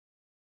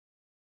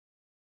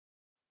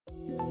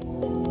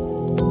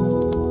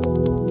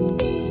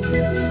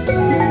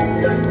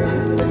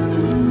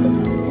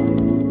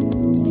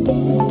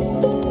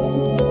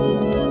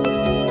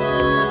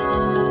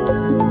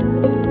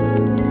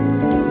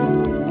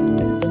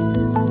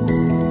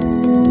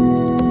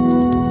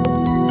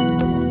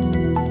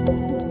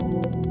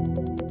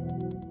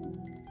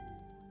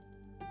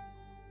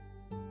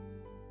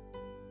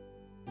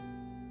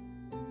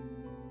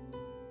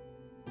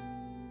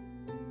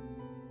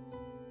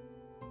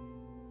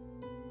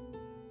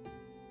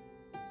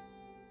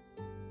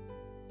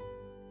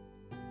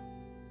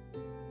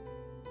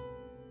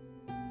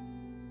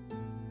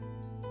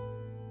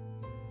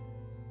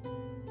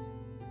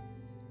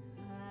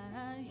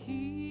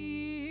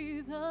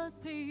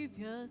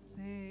Savior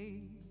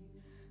say,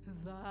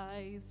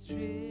 thy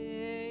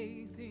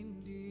strength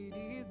indeed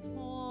is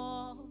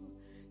small.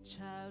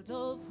 Child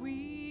of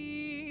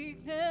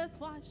weakness,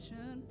 watch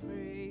and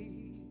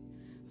pray.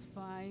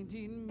 Find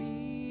in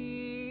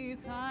me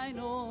thine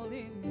all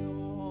in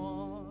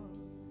all.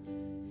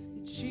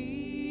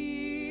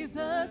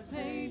 Jesus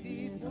paid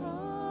it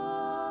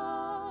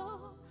all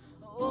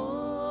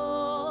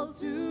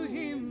to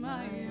him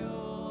I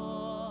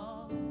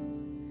owe.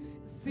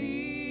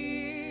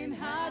 Sin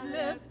had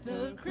left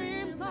a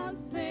crimson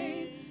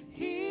stain,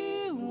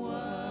 he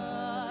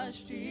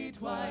washed it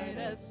white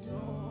as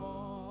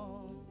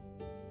snow.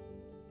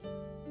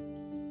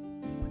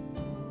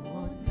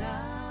 Oh,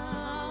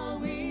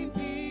 now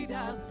indeed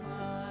I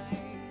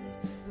find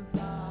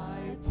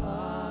thy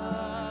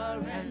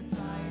power and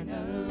thine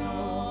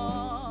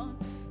alone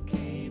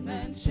came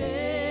and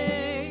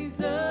changed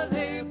the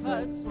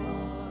leper's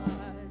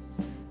was,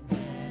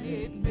 and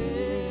it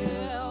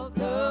melted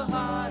the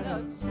heart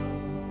of stone.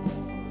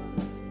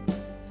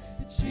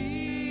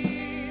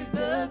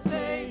 Jesus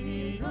paid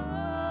it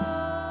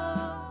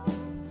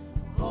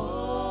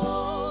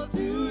all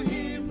to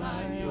him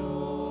I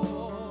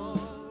owe.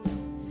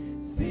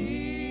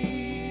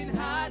 Sin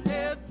had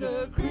left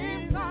a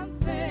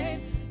crimson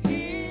stain,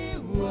 he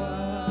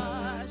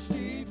washed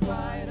it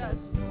white as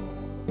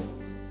snow.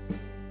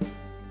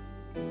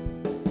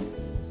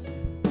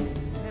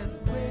 And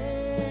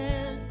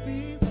when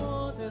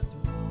before the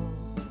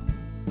throne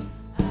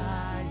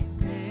I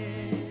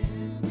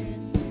stand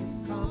in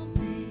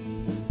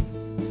complete,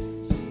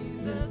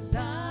 Jesus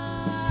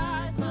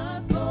died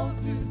my soul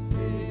to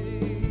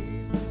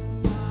save.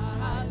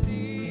 My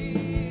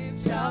lips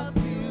shall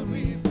still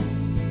reveal.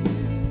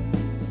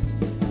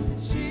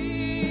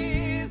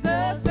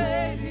 Jesus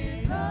paid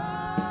it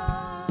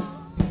all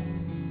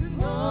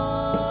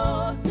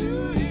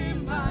to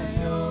him I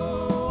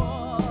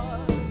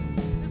owe.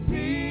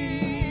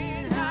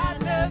 Sin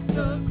had left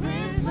a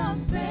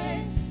crimson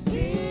stain,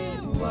 he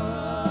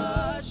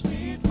washed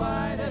it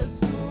white as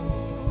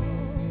snow.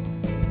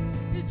 Jesus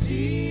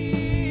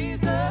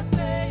paid it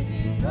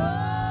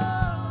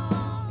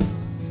all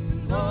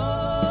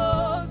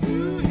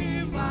to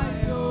him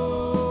I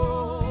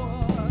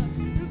owe.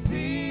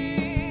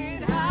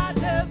 Sin had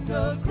left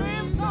a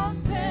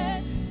crimson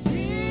stain,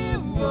 he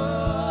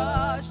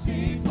washed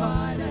it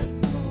white as snow.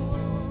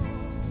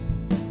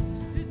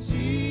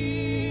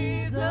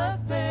 Jesus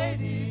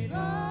paid it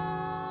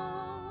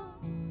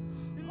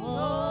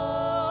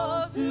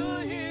all to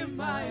him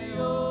I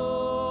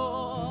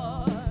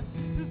owe.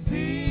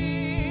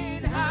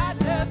 Sin had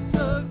left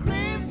a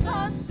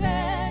crimson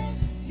stain,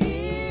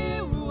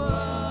 he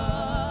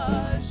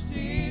washed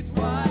it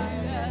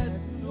white as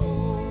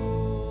snow.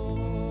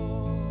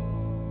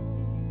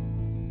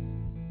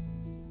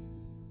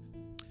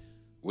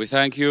 We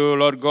thank you,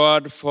 Lord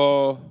God,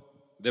 for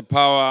the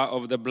power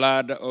of the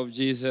blood of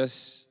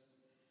Jesus.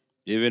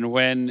 Even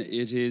when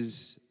it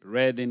is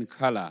red in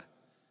color,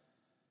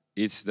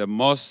 it's the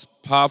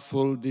most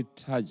powerful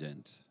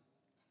detergent.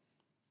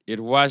 It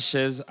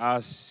washes our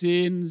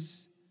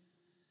sins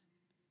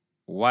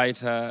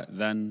whiter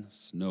than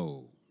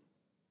snow.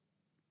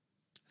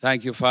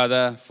 Thank you,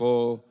 Father,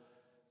 for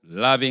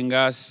loving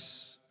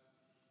us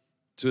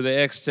to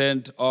the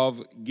extent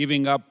of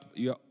giving up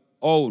your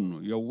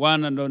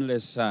one and only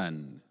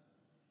Son,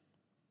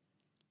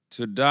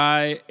 to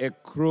die a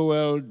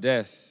cruel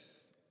death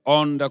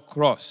on the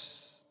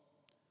cross,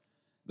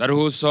 that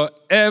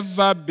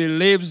whosoever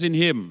believes in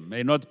him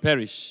may not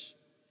perish,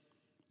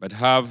 but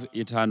have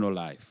eternal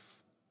life.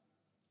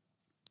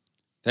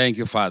 Thank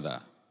you,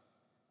 Father.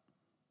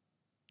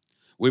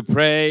 We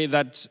pray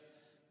that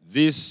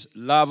this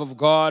love of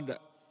God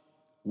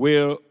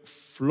will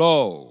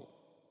flow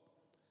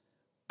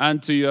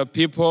unto your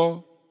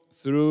people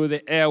through the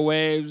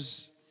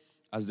airwaves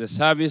as the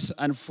service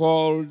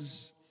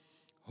unfolds.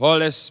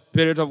 Holy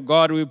Spirit of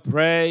God, we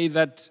pray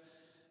that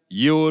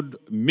you would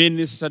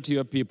minister to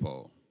your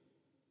people.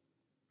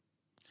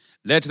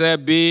 Let there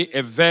be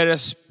a very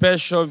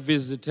special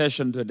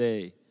visitation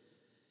today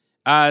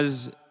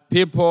as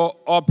people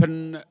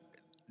open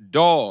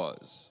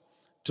doors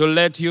to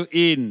let you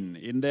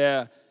in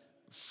their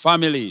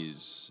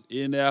families,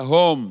 in their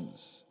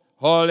homes.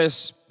 Holy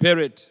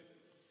Spirit,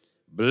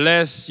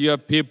 bless your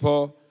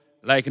people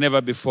like never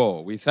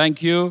before. We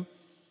thank you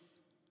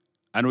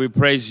and we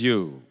praise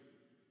you.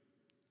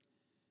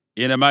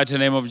 In the mighty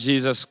name of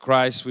Jesus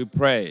Christ, we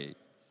pray.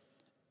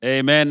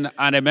 Amen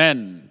and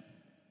amen.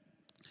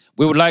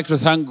 We would like to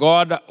thank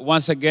God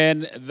once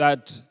again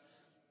that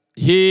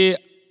he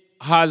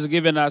has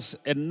given us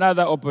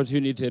another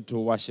opportunity to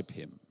worship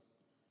him.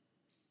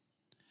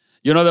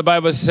 You know, the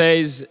Bible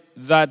says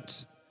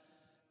that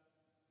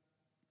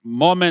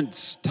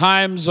moments,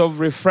 times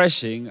of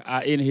refreshing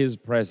are in his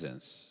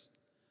presence.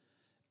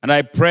 And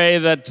I pray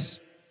that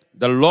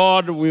the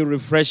Lord will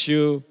refresh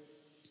you.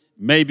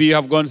 Maybe you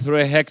have gone through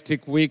a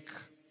hectic week.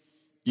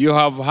 You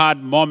have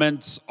had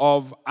moments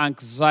of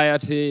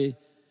anxiety.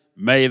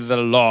 May the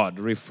Lord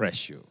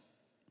refresh you.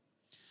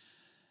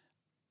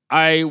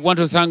 I want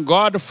to thank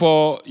God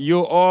for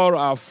you all,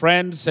 our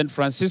friends, St.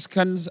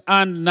 Franciscans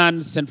and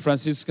non-St.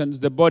 Franciscans,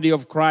 the body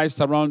of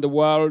Christ around the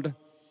world.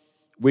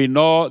 We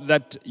know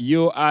that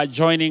you are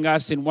joining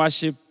us in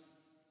worship.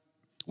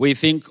 We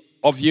think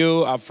of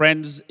you, our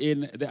friends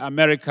in the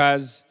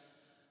Americas,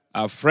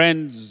 our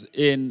friends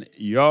in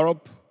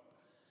Europe.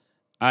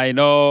 I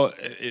know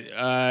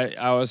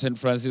our St.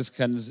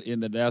 Franciscans in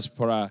the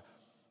diaspora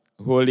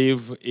who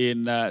live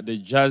in the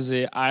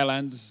Jersey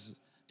Islands.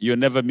 You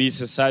never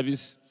miss a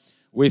service.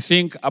 We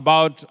think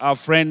about our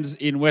friends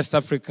in West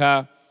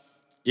Africa,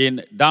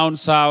 in down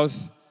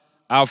south,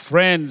 our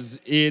friends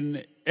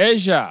in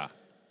Asia,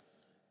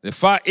 the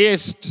Far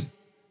East.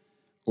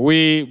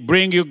 We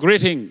bring you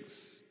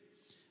greetings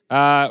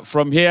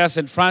from here,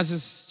 St.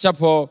 Francis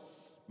Chapel,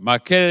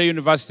 Makerere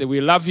University. We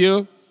love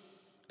you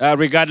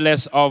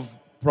regardless of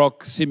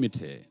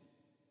proximity.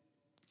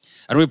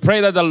 And we pray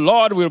that the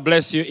Lord will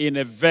bless you in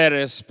a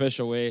very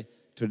special way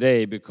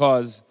today,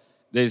 because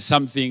there is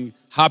something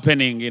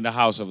happening in the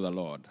house of the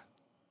Lord.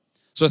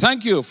 So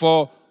thank you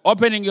for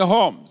opening your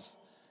homes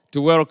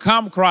to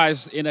welcome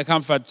Christ in the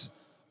comfort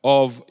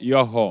of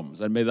your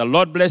homes. And may the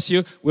Lord bless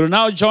you. We'll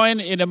now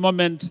join in a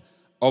moment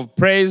of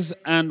praise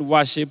and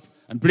worship.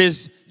 And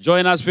please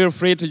join us. Feel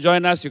free to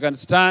join us. You can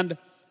stand.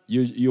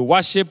 You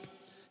worship.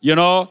 You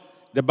know,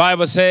 the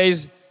Bible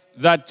says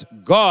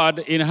that God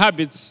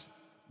inhabits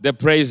the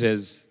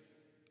praises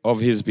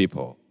of his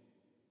people.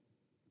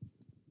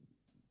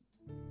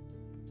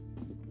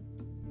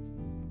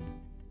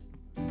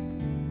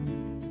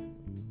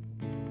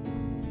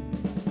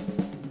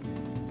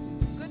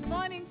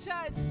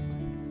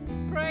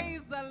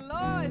 Praise the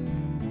Lord.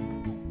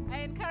 I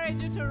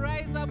encourage you to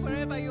rise up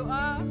wherever you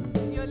are,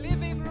 in your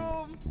living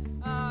room,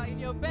 in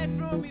your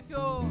bedroom. If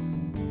you're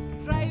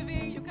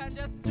driving, you can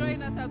just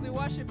join us as we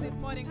worship this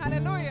morning.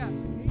 Hallelujah.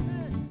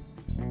 Amen.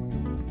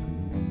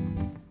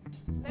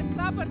 Let's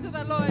clap unto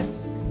the Lord.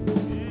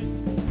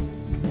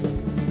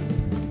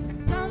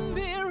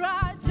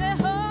 Tambira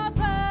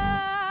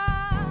Jehovah,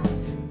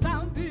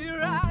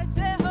 Tambira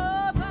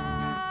Jehovah,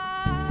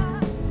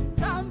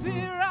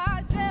 Tambira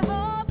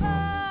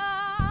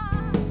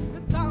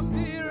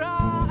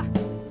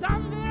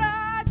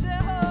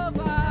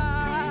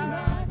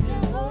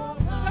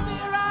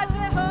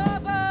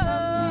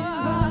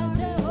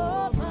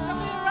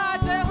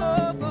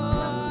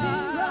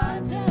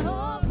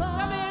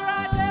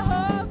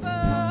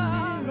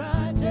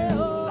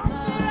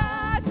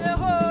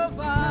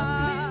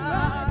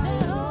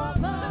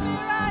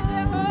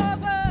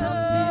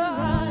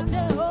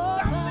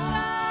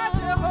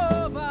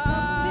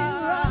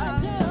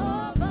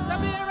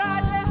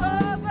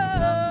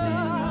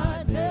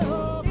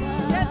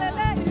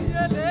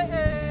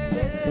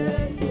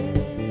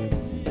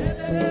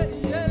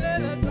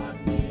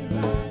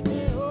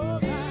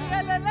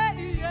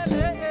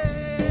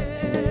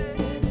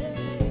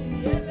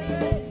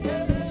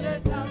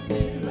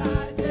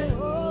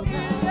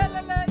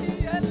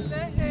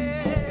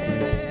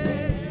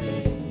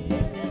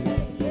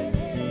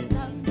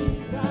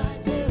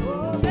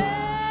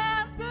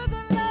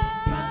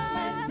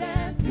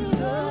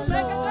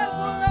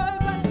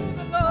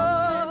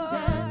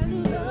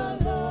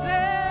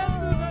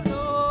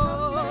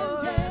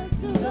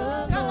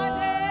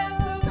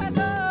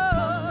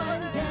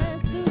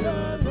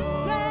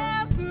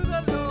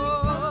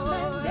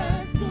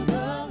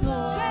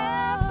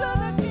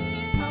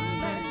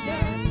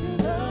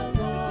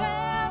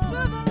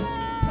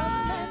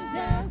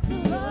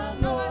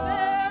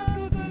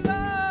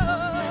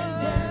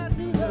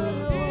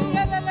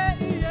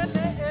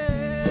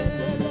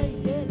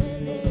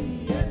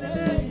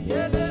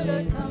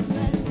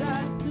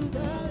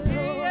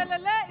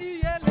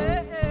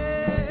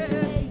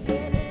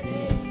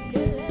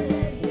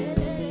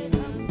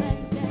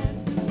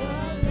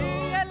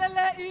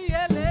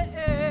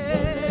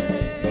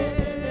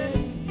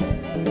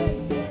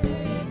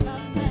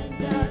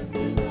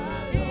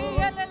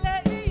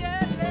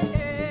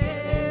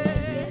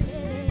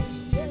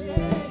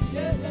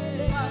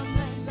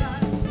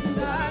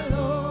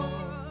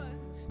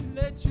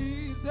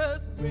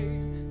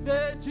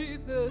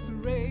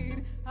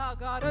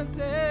God and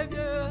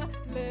Savior,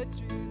 let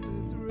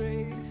Jesus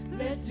reign.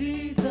 Let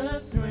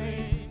Jesus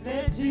reign.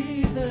 Let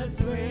Jesus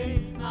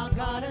reign. Our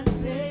God and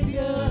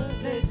Savior,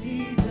 let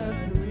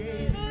Jesus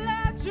reign.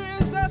 Let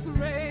Jesus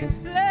reign.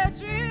 Let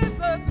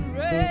Jesus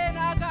reign.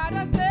 Our God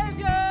and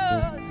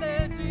Savior,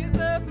 let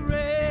Jesus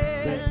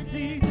reign. Let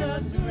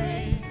Jesus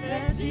reign.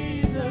 Let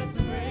Jesus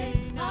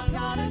reign. Our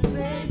God and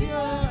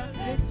Savior,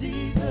 let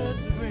Jesus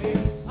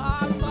reign.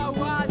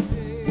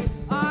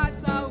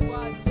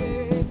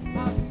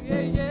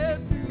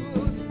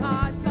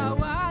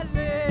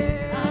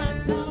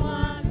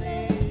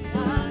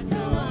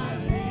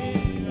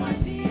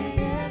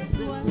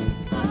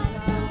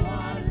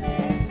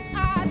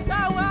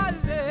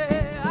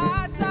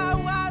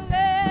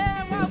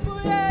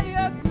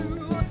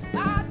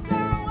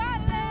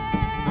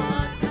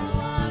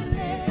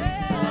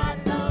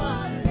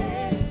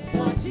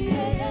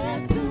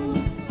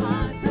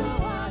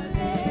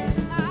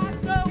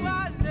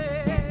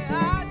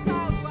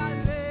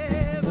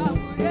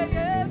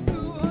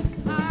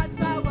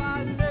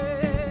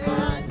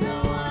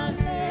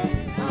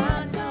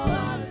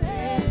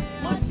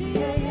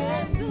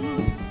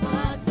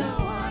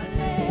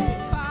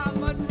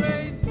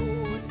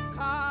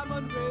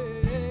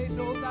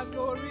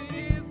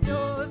 is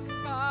yours.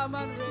 Come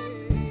and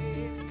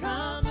reign.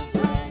 Come and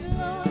reign,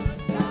 Lord.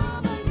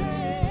 Come and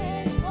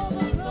reign. All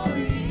the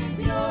glory is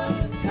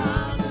yours.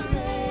 Come and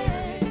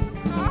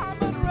reign. Come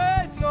and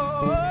reign,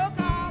 Lord.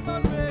 Come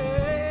and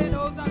reign.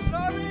 All the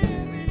glory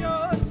is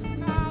yours.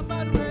 Come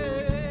and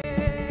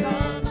reign.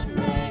 Come and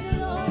reign,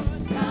 Lord.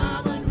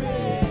 Come and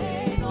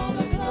reign. All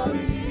the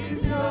glory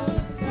is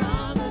yours.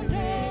 Come and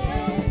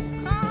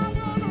reign. Come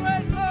and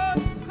reign,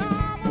 Lord.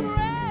 Come and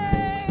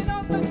reign.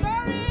 All the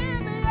glory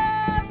is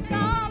yours.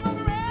 Come and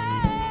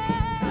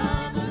reign.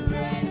 Come and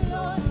reign,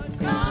 Lord.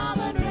 Come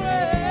and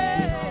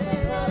reign. All the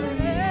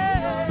glory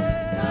is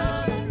yours.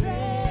 Come and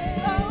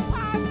reign.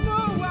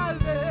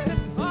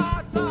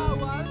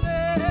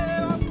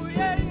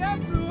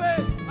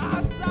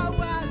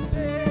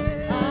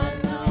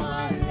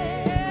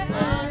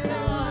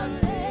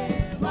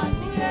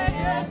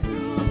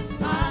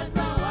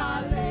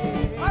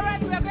 All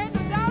right, we are going to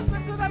dance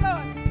unto the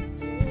Lord.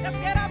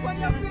 Just get up on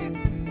your feet.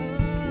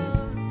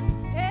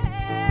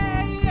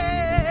 Yeah,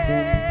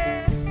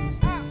 yeah.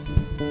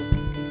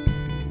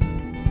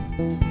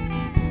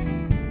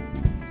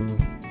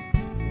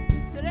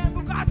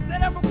 Teremuka,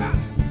 teremuka,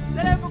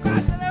 teremuka,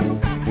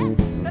 teremuka,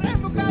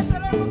 teremuka,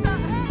 teremuka,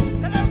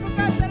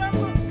 teremuka,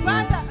 teremuka.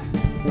 Banda,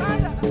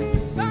 banda,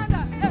 banda,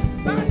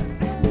 banda,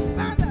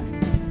 banda.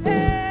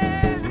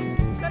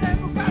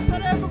 Teremuka,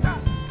 teremuka,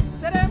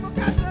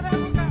 teremuka,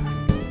 teremuka,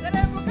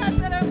 teremuka,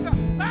 teremuka.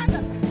 Banda,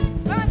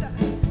 banda,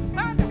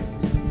 banda.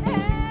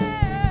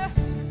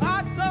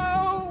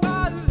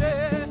 Atawale,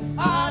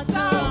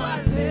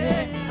 atawale,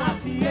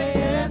 Achie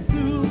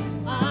Yesu,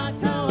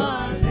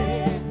 atawale.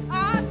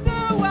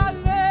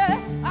 atawale,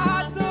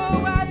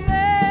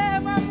 atawale,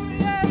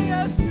 mamuye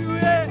Yesu,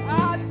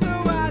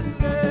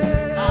 atawale.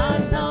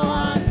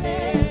 Atawale,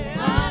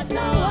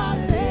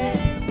 atawale,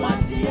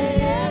 wachie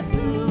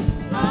Yesu,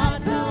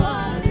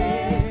 atawale.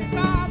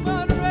 Come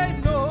and reign,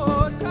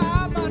 Lord,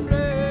 come and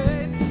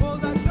reign. All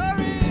the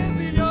glory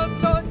is yours,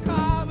 Lord,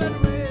 come and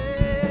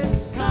reign.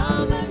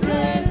 Come and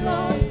reign,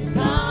 Lord,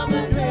 come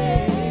and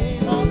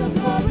reign. All the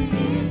glory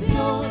is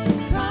yours.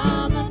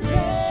 Come and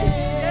reign.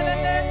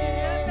 Yelele,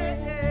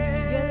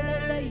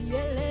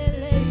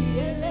 Yelele,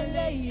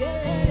 yelele,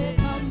 yelele,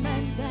 come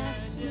and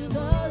dance to the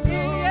Lord.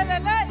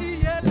 yelele,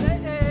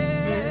 yelele.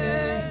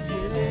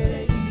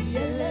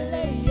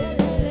 Yelele,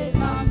 yelele,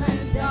 come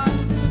and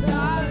dance to the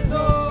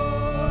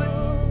Lord.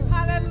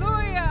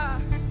 Hallelujah.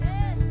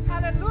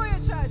 Hallelujah,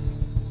 church.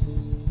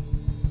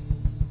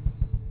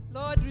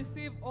 Lord,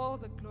 receive all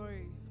the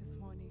glory this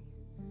morning.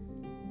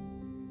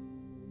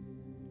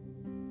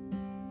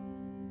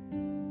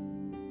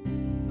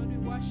 Lord, we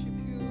worship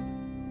you.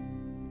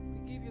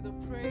 We give you the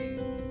praise.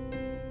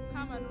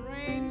 Come and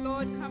reign,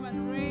 Lord. Come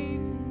and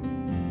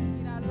reign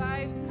in our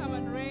lives. Come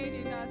and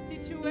reign in our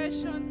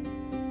situations.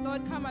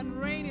 Lord, come and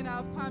reign in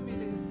our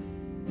families.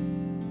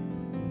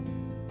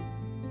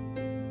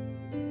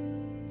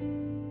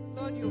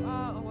 Lord, you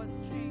are our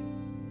strength.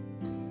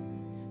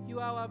 You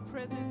are our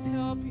present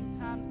help in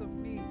times of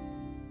need.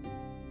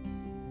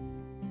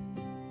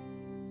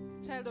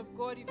 Child of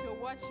God, if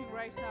you're watching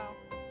right now,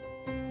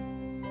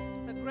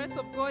 the grace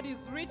of God is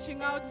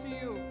reaching out to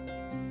you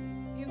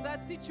in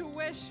that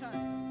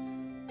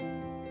situation.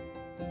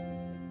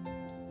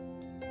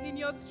 In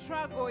your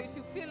struggle, if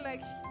you feel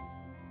like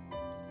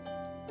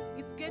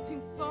it's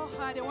getting so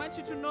hard, I want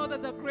you to know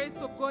that the grace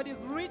of God is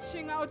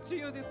reaching out to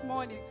you this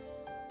morning.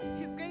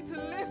 He's going to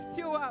lift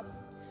you up.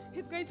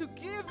 He's going to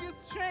give you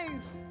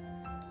strength.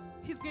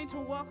 He's going to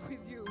walk with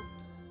you.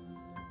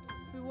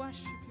 We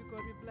worship you,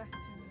 God. We bless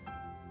you.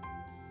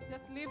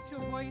 Just lift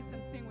your voice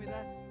and sing with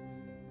us.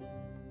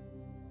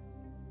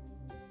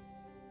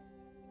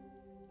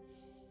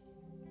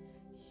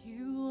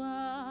 You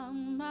are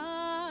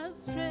my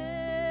strength,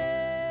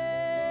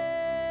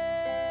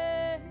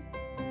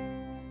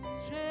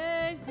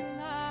 strength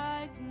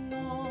like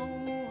no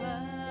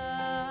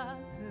other,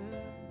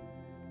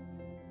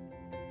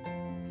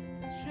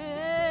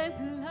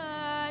 strength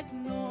like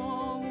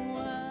no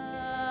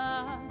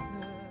other,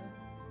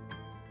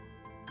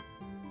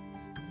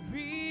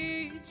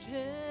 reaches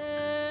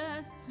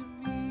to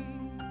me.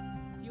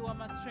 You are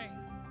my strength.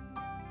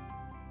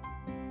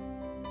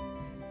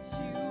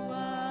 You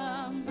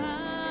are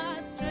my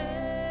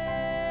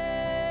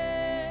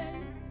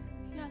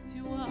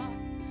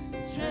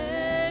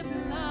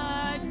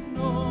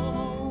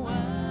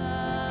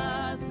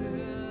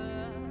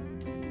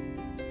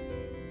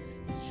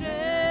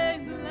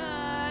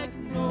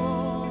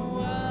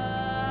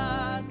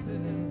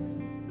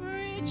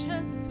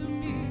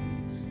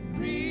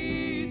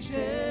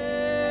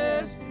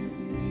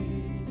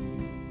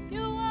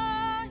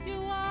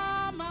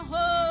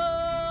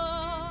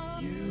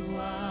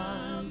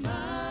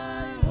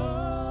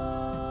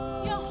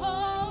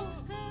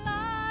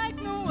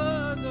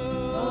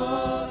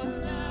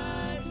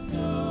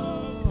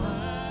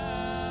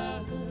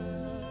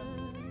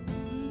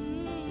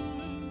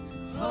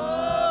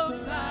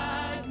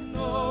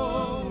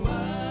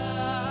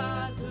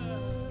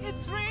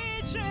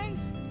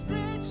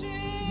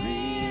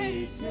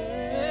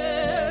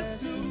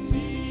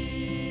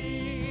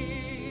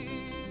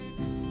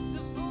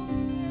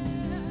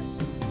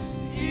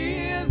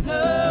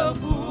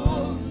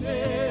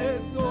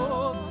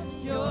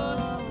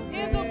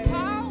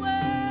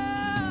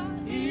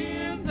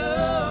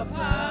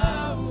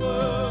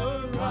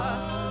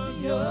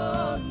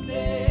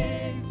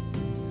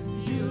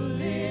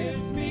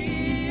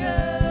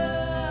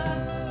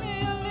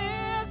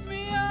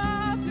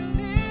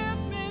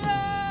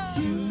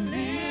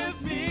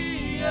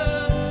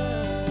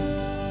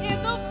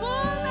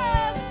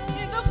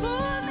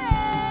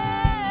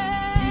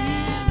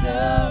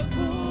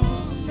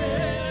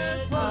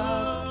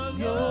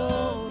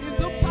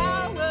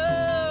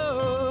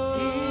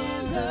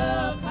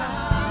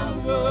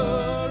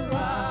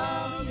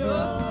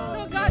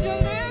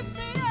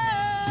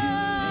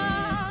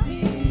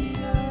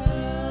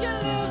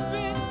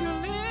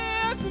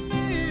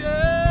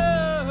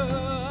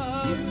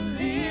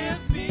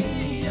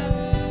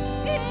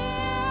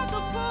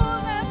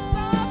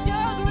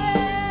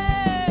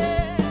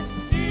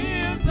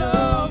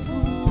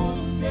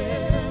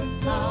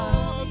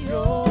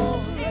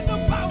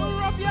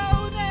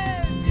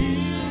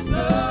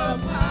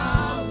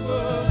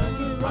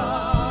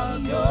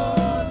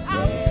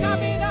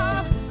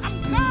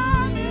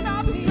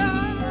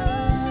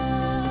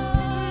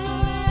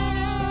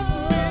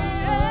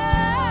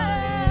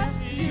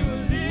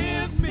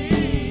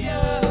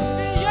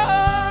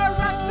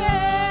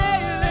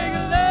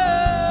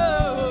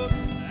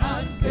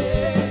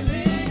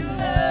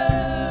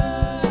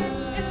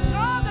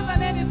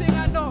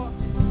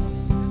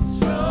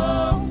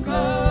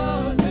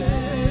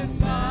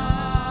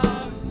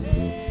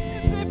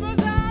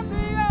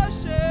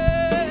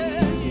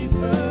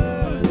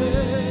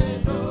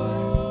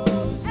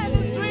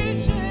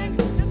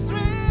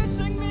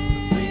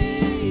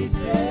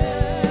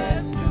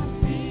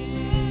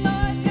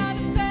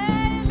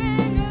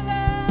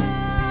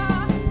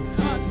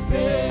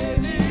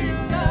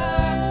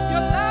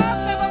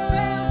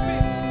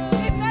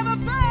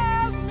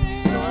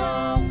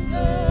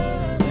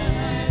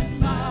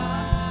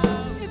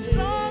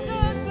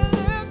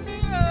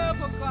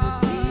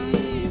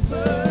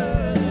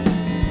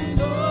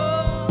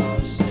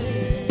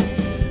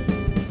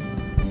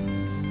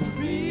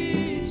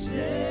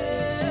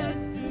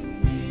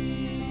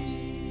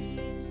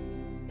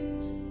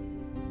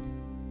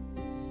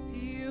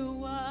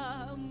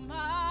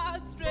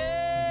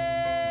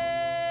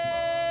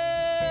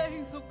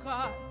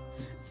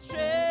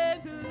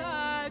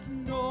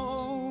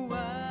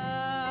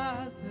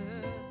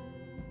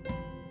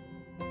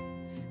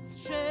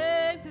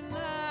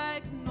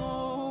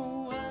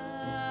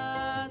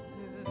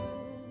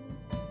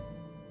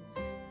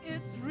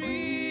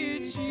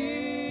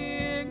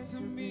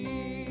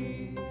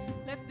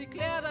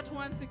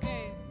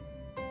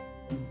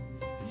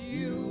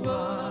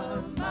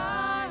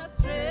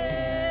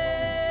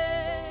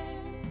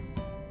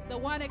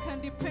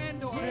can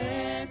depend on.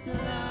 Strength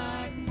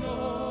like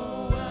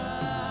no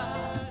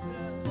other.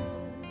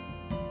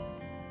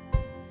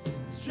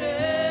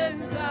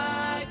 Strength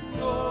like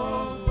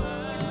no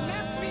other. It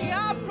lifts me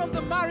up from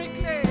the miry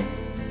clay.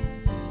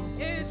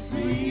 It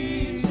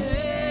Reaches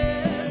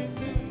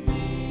to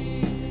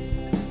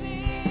me.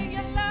 sing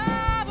your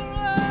love,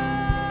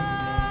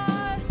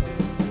 Lord.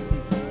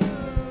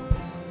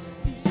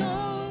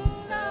 Your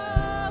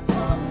love,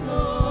 oh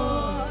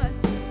Lord,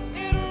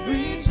 It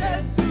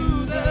reaches to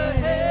the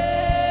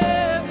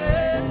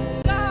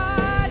heavens.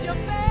 God, your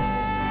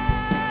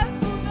faithfulness.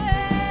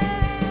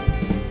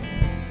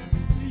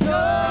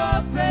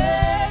 Your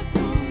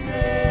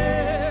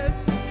faithfulness,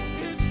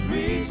 it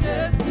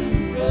reaches to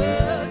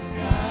the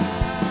sky.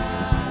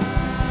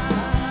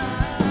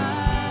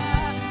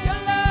 Your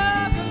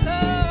love, oh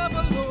Lord.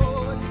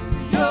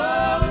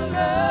 Your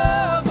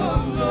love,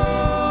 oh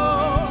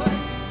Lord,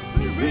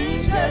 it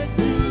reaches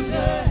to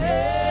the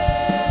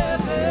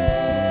heavens.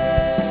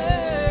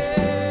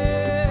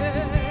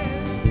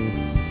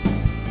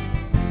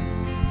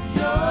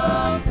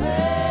 Your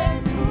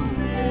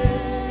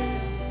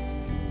faithfulness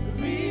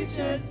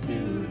reaches to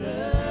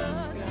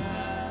the sky.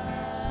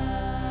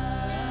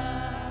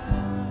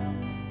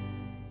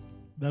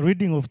 The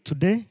reading of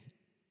today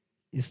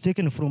is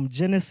taken from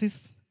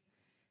Genesis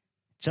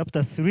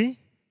chapter 3,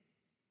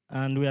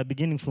 and we are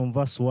beginning from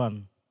verse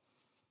 1.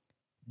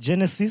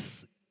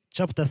 Genesis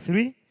chapter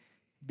 3,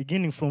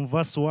 beginning from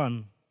verse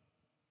 1.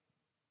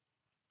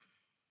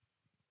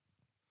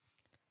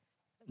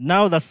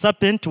 Now the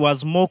serpent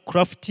was more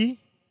crafty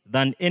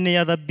than any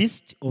other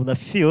beast of the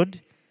field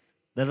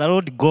that the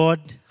Lord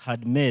God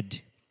had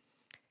made.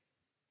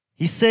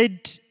 He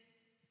said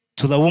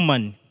to the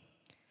woman,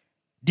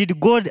 "Did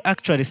God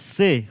actually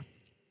say,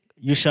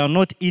 'You shall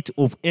not eat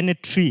of any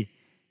tree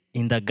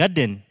in the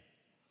garden'?"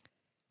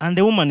 And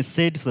the woman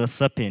said to the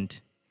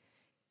serpent,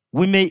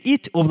 "We may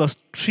eat of the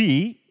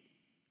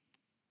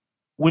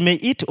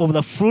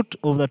fruit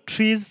of the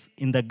trees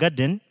in the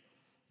garden,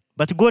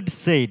 but God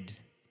said,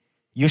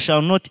 'You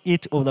shall not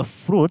eat of the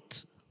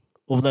fruit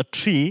of the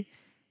tree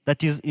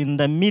that is in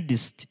the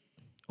midst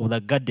of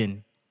the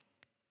garden,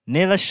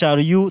 neither shall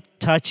you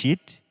touch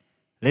it,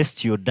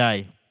 lest you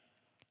die.'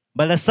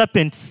 But the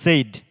serpent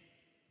said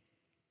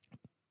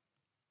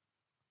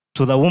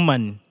to the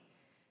woman,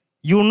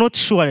 'You will not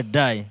surely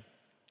die,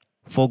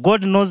 for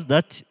God knows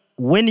that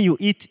when you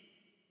eat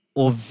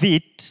of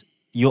it,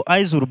 your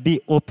eyes will be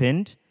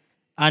opened,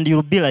 and you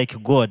will be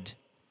like God,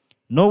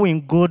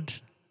 knowing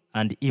good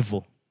and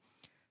evil.'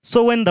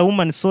 So when the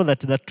woman saw that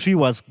the tree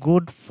was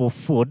good for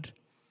food,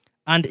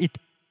 and it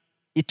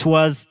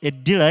was a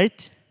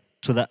delight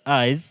to the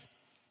eyes,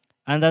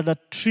 and that the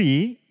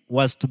tree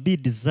was to be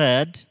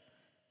desired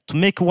to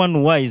make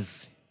one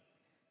wise,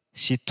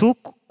 she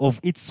took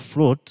of its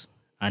fruit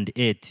and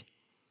ate.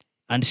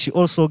 And she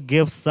also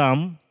gave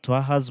some to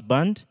her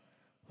husband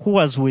who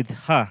was with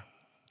her,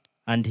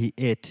 and he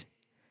ate.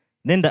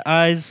 Then the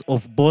eyes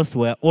of both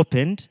were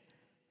opened,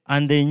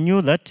 and they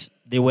knew that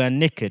they were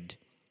naked.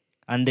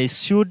 And they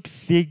sewed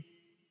fig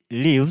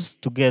leaves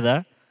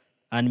together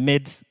and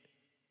made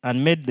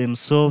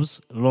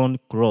themselves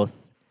loincloth.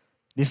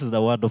 This is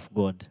the word of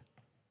God.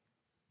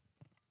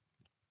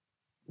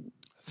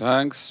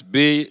 Thanks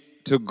be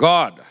to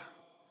God.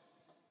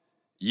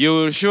 You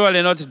will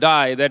surely not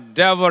die. The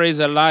devil is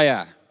a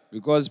liar,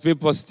 because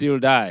people still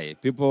die.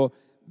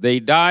 They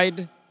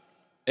died.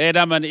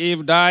 Adam and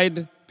Eve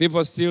died.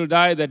 People still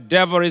die. The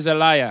devil is a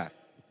liar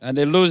and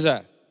a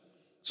loser.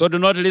 So do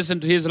not listen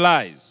to his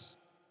lies.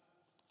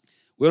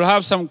 We'll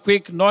have some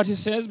quick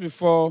notices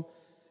before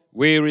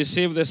we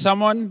receive the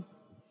sermon.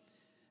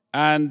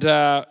 And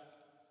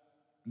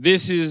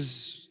this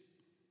is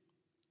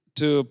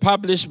to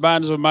publish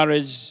banns of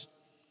marriage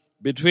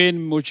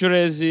between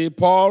Muchurezi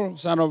Paul,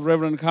 son of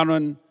Reverend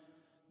Canon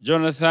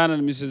Jonathan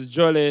and Mrs.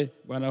 Jole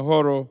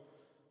Banahoro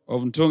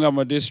of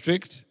Ntungamo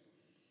District,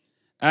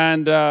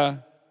 and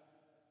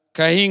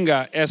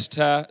Kahinga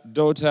Esther,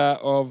 daughter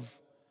of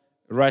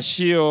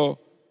Rashio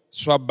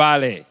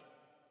Swabale,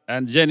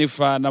 and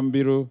Jennifer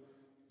Nambiru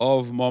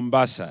of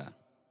Mombasa.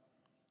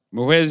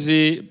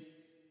 Muhezi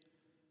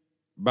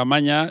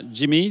Bamanya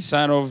Jimmy,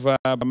 son of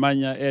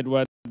Bamanya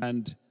Edward,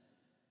 and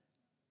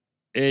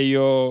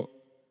Eyo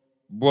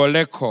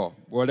Boleko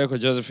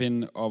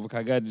Josephine of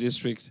Kagadi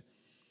District,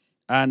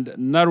 and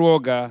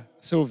Narwoga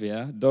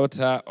Sylvia,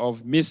 daughter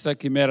of Mr.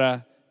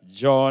 Kimera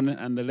John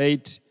and the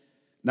late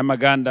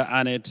Namaganda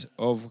Annette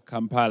of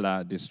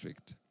Kampala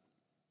District.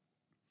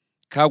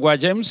 Kagwa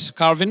James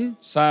Calvin,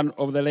 son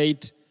of the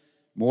late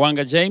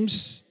Mwanga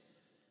James,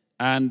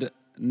 and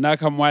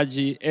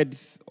Nakamwaji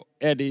Edith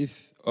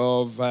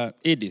of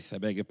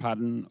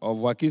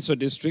Wakiso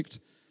District,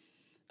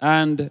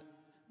 and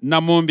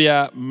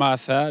Namumbia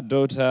Martha,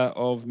 daughter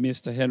of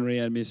Mr. Henry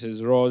and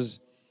Mrs. Rose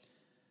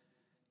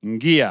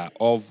Ngia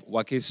of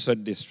Wakiso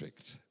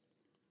District.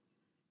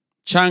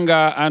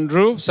 Changa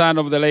Andrew, son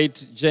of the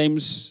late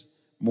James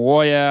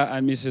Muoya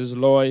and Mrs.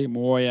 Loy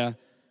Muoya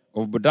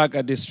of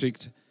Budaka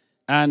District,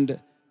 and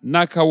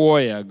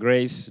Nakawoya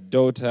Grace,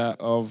 daughter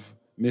of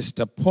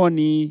Mr.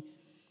 Pony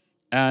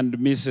and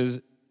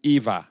Mrs.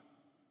 Eva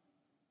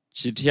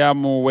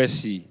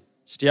Chitiamuwesi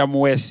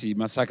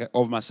Masaka,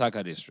 of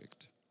Masaka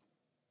District.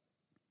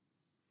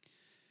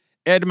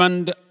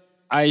 Edmund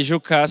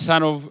Aijuka,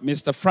 son of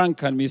Mr.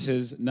 Frank and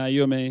Mrs.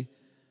 Naomi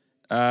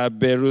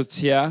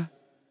Berutia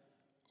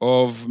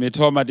of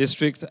Mitoma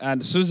District,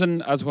 and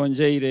Susan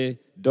Atwonjeire,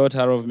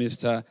 daughter of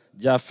Mr.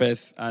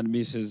 Japheth and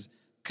Mrs.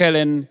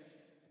 Kellen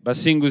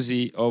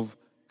Basinguzi of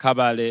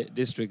Kabale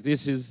District.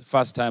 This is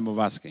first time of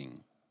asking.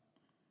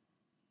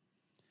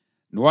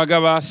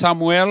 Nwagaba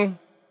Samuel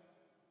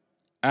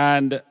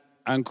and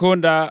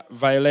Ankunda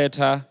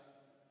Violeta,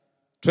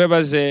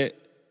 Twebaze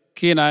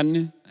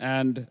Kinan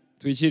and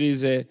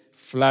Twichirize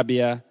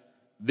Flavia.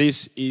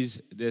 This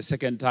is the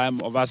second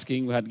time of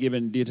asking. We had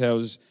given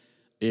details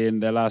in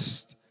the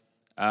last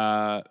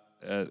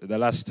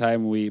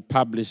time we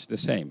published the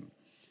same.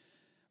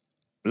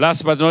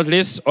 Last but not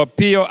least,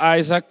 Opio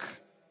Isaac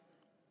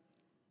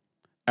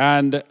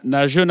and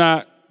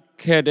Najuna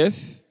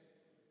Kedeth,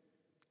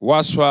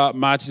 Waswa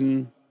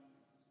Martin,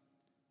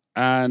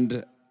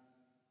 and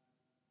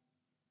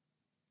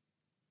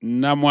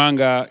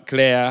Namwanga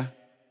Claire.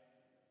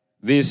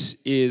 This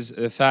is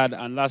the third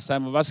and last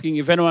time of asking.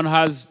 If anyone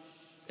has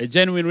a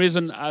genuine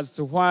reason as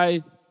to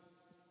why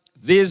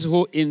these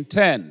who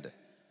intend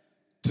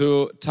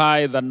to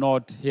tie the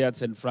knot here at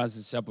St.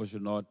 Francis Chapel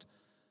should not,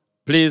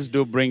 please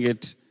do bring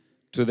it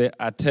to the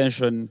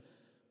attention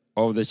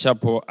of the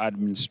chapel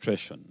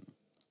administration.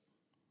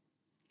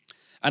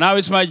 And now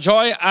it's my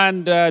joy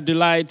and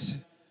delight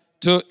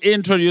to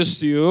introduce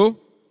to you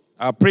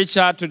our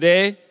preacher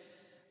today.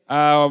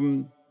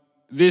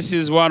 This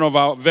is one of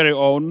our very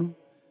own.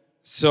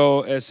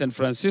 So a St.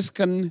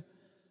 Franciscan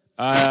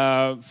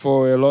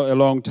for a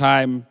long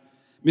time.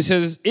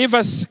 Mrs.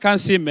 Evas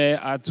Kansime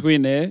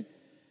Atwiine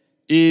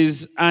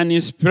is an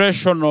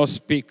inspirational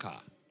speaker.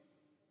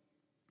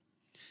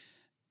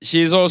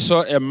 She is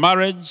also a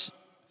marriage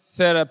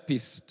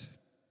therapist,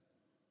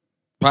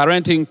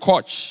 parenting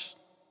coach,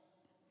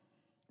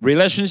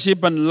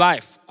 relationship and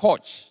life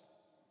coach,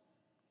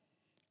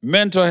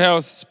 mental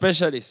health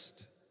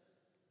specialist.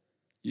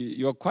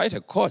 You're quite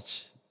a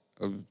coach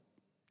of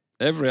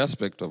every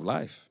aspect of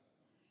life.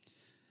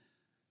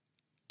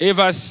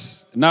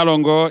 Evas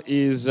Nalongo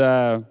is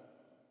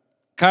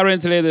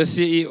currently the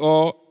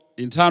CEO,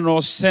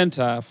 Internal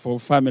Center for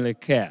Family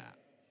Care,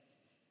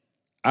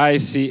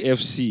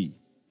 ICFC,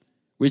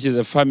 which is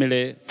a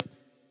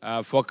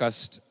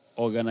family-focused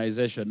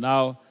organization.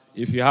 Now,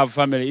 if you have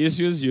family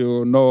issues,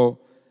 you know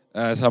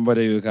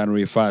somebody you can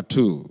refer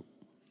to.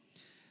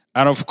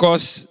 And of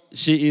course,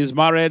 she is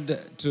married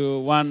to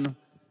one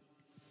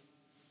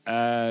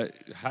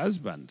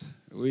husband,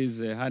 who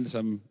is a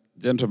handsome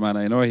gentleman.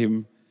 I know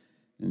him,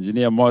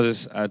 Engineer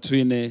Moses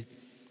Atwiine,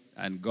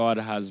 and God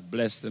has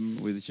blessed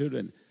them with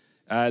children.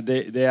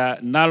 They are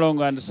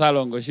Nalongo and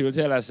Salongo. She will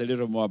tell us a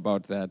little more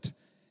about that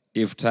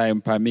if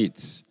time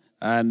permits.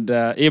 And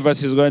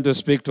Evas is going to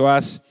speak to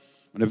us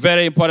on a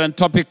very important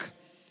topic,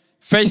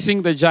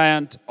 facing the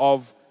giant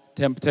of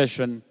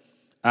temptation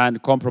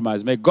and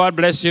compromise. May God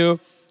bless you.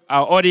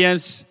 Our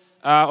audience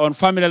on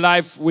Family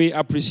Life, we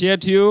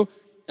appreciate you,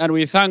 and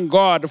we thank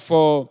God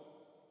for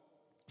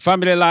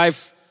Family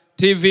Life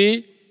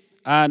TV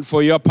and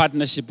for your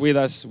partnership with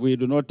us. We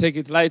do not take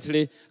it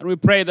lightly, and we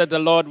pray that the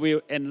Lord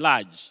will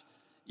enlarge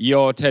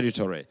your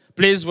territory.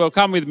 Please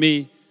welcome with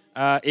me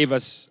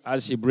Evas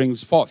as she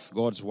brings forth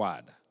God's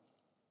word.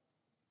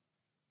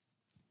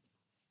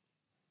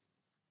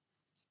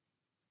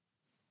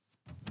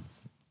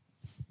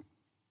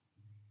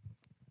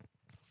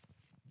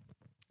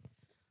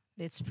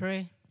 Let's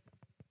pray.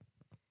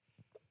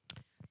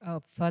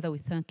 Father, we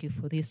thank you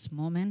for this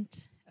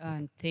moment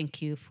and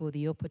thank you for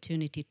the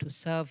opportunity to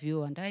serve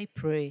you. And I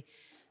pray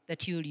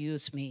that you'll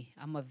use me.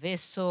 I'm a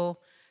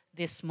vessel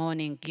this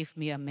morning. Give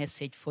me a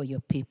message for your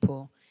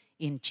people.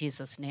 In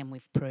Jesus' name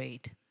we've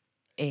prayed.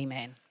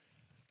 Amen.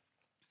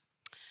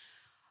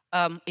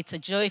 It's a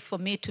joy for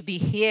me to be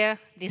here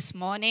this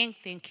morning.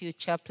 Thank you,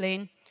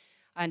 Chaplain,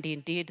 and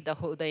indeed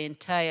the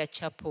entire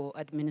chapel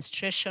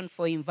administration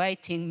for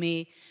inviting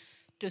me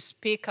to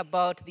speak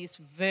about this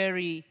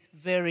very,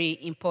 very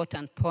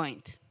important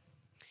point.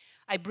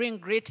 I bring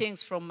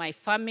greetings from my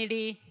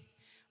family,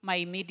 my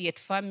immediate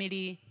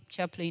family.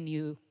 Chaplain,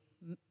 you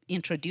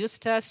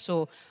introduced us,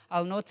 so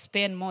I'll not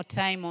spend more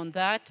time on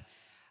that.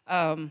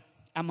 I'm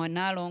a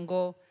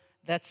Nalongo.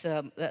 That's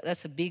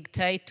a big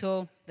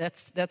title.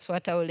 That's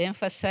what I will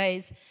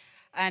emphasize.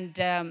 And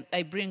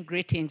I bring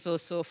greetings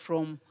also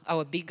from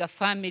our bigger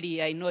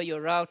family. I know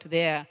you're out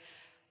there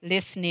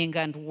listening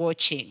and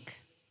watching.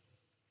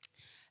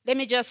 Let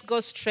me just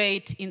go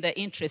straight in the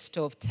interest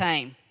of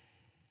time.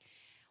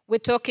 We're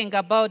talking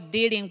about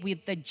dealing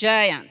with the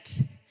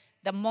giant,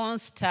 the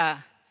monster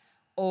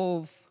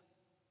of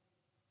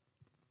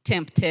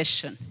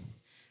temptation,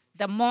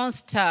 the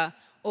monster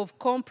of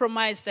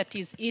compromise that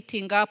is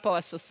eating up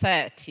our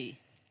society.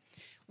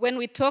 When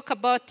we talk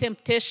about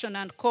temptation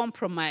and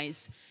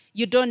compromise,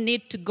 You don't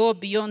need to go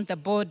beyond the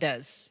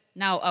borders.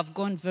 Now I've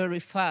gone very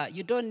far.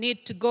 You don't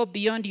need to go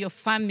beyond your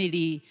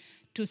family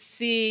to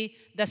see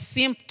the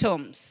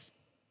symptoms,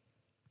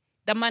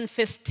 the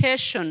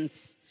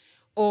manifestations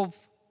of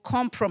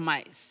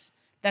compromise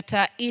that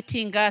are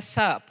eating us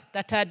up,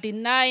 that are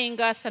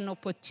denying us an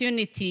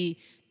opportunity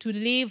to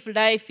live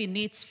life in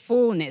its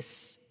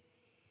fullness.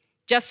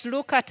 Just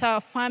look at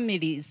our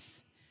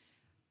families.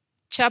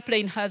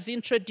 Chaplain has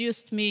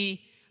introduced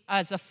me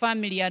as a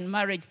family and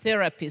marriage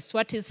therapist.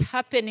 What is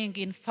happening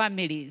in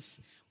families,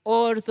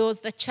 or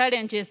the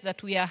challenges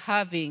that we are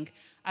having,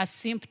 are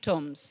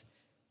symptoms,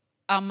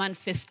 are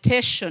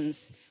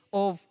manifestations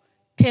of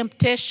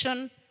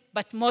temptation,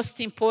 but most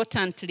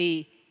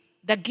importantly,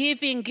 the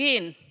giving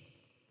in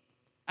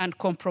and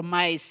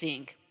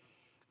compromising.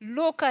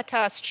 Look at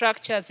our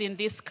structures in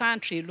this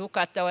country. Look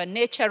at our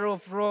nature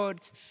of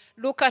roads.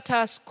 Look at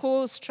our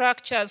school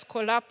structures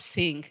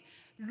collapsing.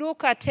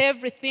 Look at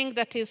everything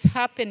that is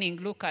happening.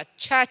 Look at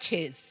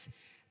churches,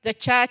 the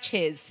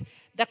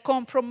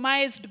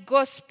compromised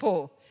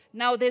gospel.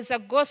 Now there's a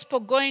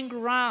gospel going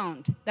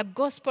around, the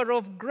gospel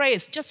of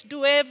grace. Just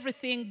do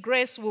everything,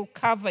 grace will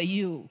cover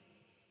you.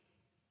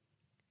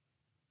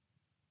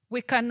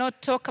 We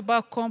cannot talk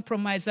about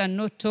compromise and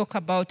not talk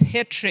about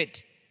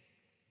hatred.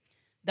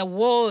 The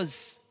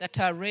wars that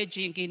are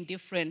raging in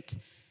different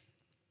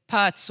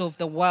parts of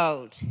the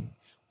world.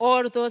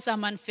 All those are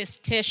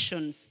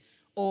manifestations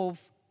of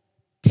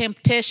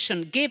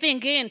temptation,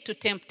 giving in to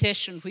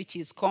temptation, which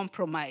is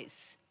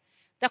compromise.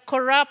 The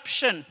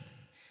corruptions.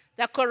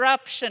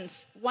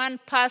 One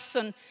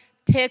person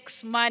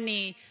takes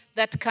money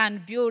that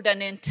can build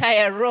an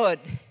entire road.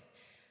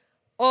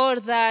 All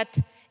that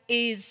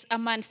is a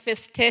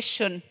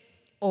manifestation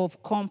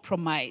of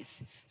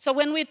compromise. So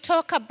when we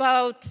talk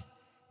about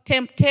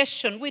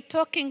temptation, we're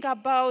talking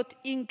about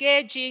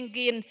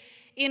engaging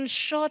in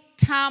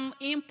short-term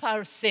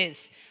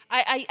impulses.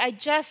 I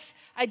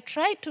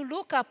tried to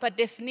look up a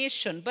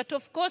definition, but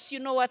of course you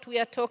know what we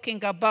are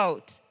talking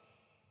about.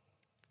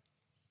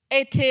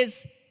 It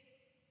is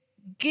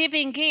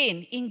giving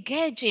in,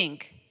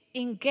 engaging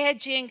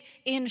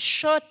in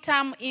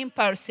short-term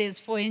impulses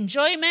for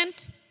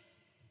enjoyment,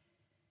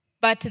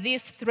 but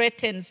this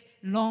threatens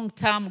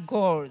long-term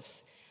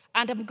goals.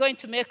 And I'm going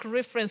to make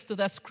reference to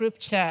the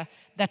scripture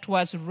that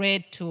was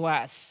read to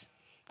us.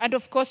 And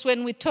of course,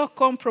 when we talk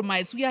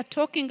compromise, we are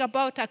talking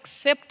about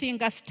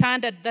accepting a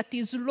standard that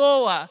is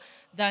lower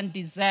than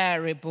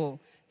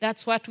desirable.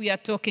 That's what we are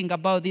talking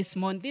about this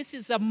morning. This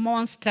is a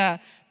monster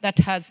that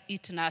has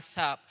eaten us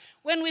up.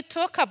 When we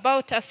talk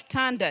about a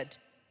standard,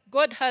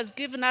 God has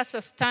given us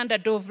a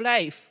standard of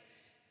life.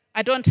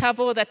 I don't have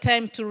all the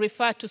time to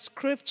refer to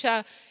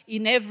scripture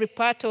in every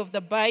part of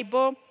the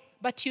Bible,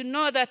 but you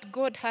know that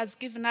God has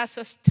given us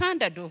a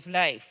standard of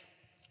life,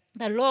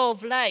 the law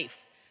of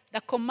life,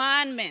 the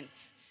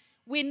commandments.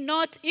 We're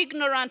not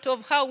ignorant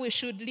of how we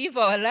should live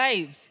our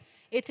lives.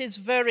 It is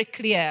very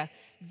clear.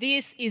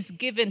 This is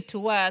given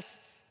to us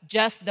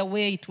just the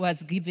way it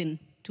was given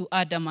to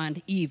Adam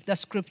and Eve, the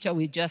scripture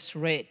we just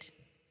read.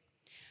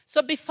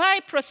 So before I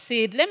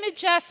proceed, let me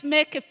just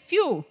make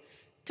three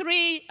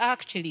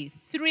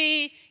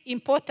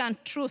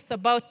important truths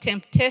about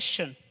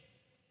temptation.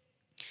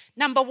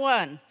 Number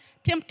one,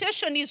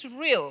 temptation is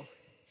real.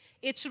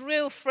 It's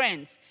real,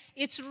 friends.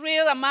 It's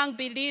real among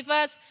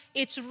believers.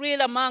 It's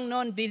real among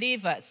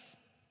non-believers.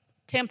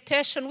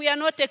 Temptation, we are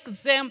not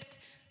exempt.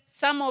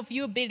 Some of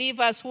you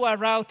believers who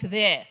are out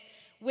there,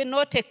 we're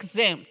not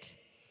exempt.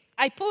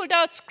 I pulled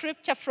out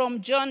scripture from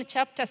John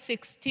chapter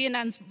 16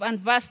 and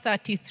verse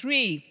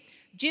 33.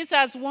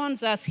 Jesus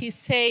warns us, he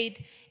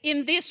said,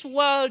 in this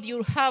world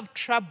you'll have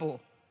trouble.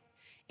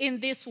 In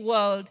this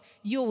world,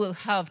 you will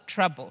have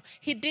trouble.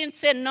 He didn't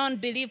say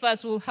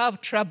non-believers will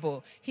have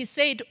trouble. He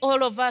said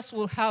all of us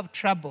will have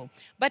trouble.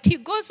 But he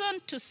goes on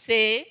to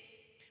say,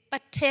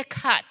 but take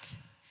heart,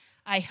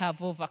 I have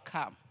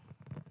overcome.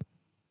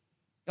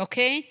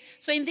 Okay?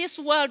 So in this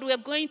world, we are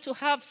going to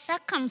have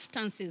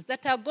circumstances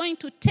that are going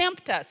to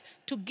tempt us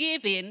to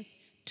give in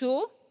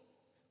to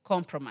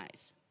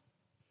compromise.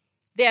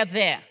 They are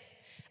there.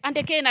 And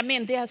again,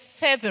 there are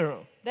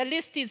several. The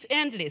list is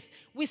endless.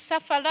 We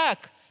suffer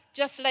lack,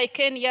 just like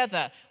any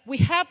other. We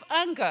have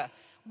anger.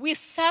 We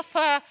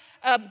suffer,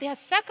 there are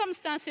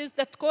circumstances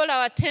that call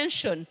our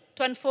attention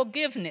to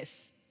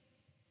unforgiveness.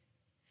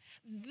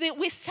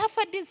 We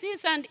suffer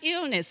disease and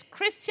illness,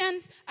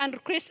 Christians and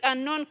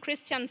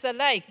non-Christians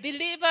alike,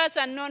 believers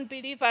and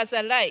non-believers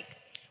alike.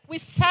 We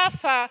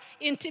suffer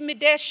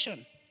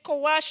intimidation,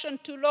 coercion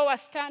to lower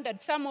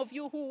standards. Some of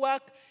you who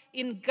work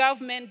in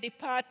government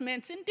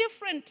departments, in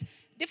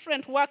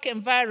different work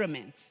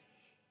environments,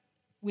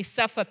 we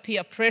suffer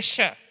peer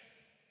pressure.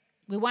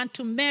 We want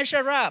to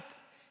measure up.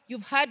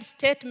 You've heard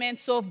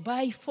statements of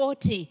by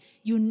 40,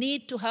 you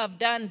need to have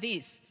done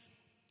this.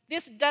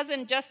 This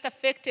doesn't just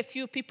affect a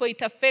few people,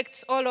 it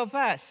affects all of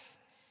us.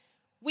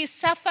 We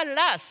suffer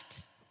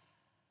lust.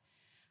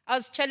 I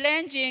was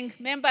challenging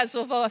members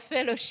of our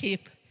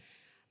fellowship.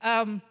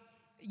 When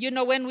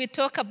we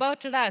talk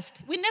about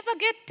lust, we never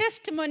get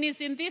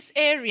testimonies in this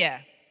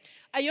area.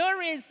 I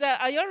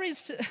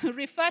always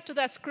refer to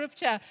that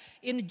scripture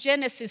in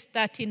Genesis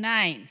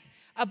 39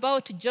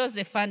 about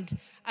Joseph and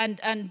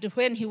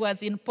when he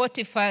was in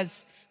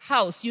Potiphar's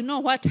house. You know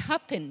what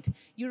happened?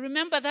 You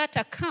remember that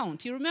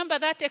account? You remember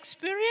that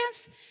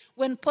experience?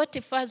 When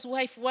Potiphar's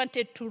wife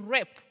wanted to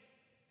rape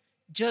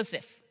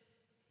Joseph.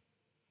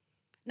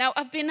 Now,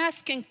 I've been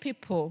asking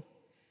people,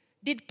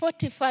 did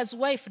Potiphar's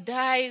wife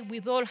die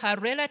with all her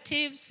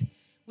relatives,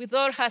 with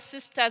all her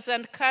sisters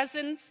and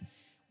cousins?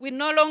 We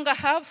no longer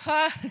have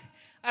her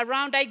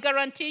around. I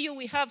guarantee you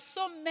we have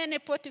so many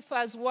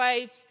Potiphar's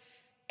wives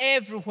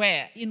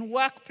everywhere, in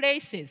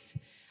workplaces.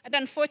 And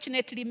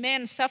unfortunately,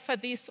 men suffer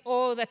this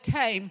all the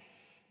time,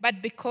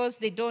 but because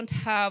they don't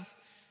have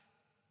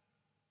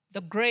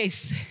the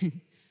grace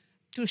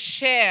to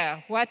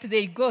share what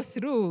they go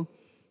through,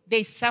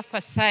 they suffer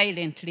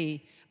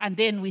silently. And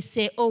then we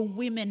say, oh,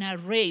 women are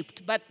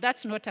raped. But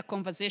that's not a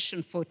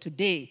conversation for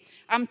today.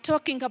 I'm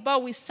talking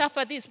about we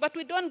suffer this, but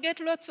we don't get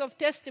lots of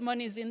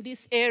testimonies in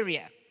this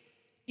area.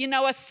 In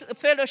our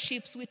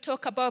fellowships, we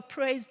talk about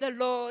praise the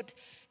Lord,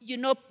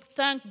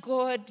 thank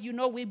God,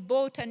 we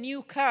bought a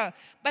new car.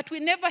 But we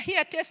never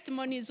hear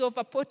testimonies of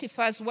a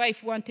Potiphar's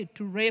wife wanted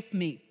to rape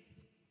me.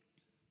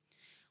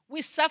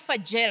 We suffer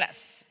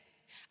jealous.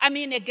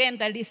 Again,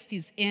 the list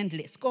is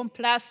endless.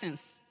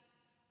 Complacence.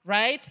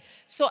 Right?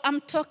 So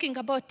I'm talking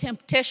about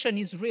temptation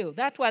is real.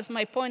 That was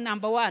my point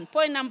number 1.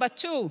 Point number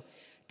 2,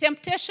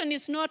 temptation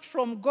is not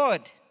from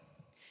God.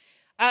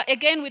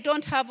 Again, we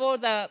don't have all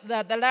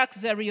the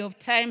luxury of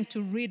time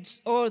to read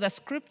all the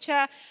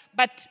scripture,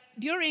 but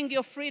during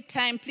your free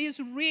time, please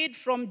read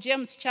from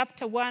James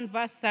chapter 1,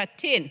 verse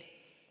 13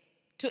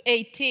 to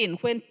 18.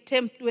 When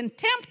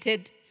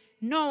tempted,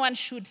 no one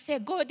should say,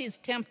 God is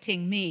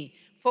tempting me,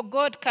 for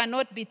God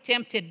cannot be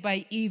tempted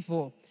by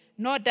evil,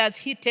 nor does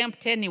he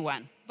tempt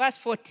anyone. Verse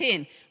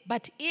 14,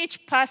 but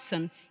each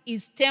person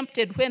is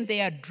tempted when they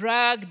are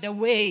dragged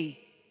away.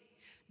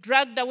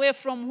 Dragged away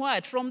from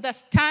what? From the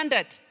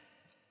standard,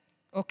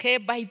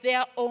 by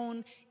their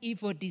own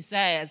evil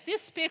desires.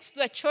 This speaks to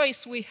the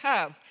choice we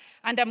have,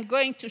 and I'm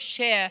going to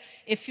share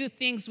a few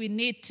things we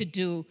need to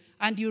do,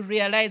 and you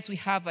realize we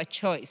have a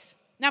choice.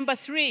 Number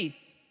 3,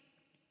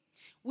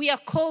 we are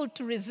called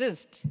to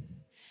resist.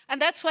 And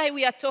that's why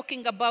we are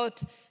talking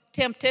about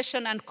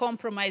temptation and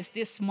compromise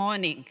this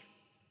morning.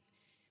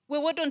 We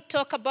wouldn't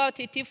talk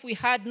about it if we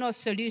had no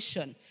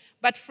solution.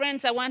 But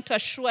friends, I want to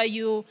assure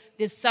you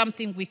there's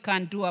something we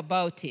can do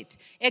about it.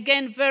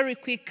 Again, very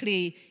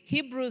quickly,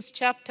 Hebrews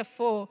chapter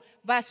 4,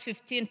 verse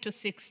 15 to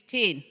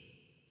 16.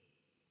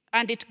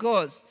 And it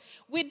goes,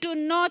 we do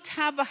not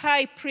have a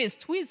high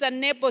priest who is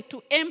unable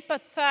to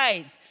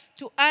empathize,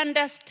 to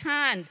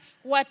understand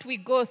what we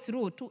go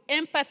through, to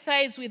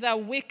empathize with our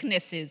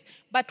weaknesses,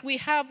 but we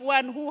have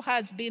one who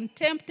has been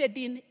tempted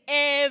in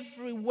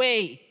every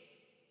way,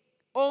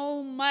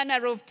 all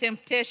manner of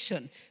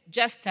temptation,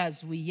 just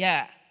as we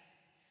are.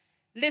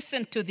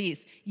 Listen to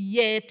this.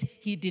 Yet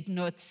he did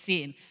not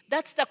sin.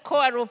 That's the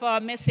core of our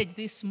message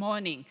this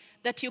morning,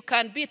 that you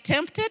can be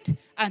tempted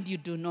and you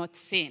do not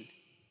sin.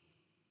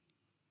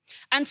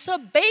 And so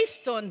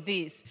based on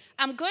this,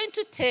 I'm going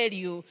to tell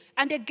you,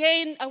 and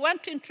again, I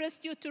want to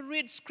interest you to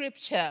read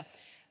scripture.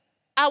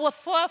 Our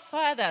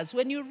forefathers,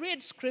 when you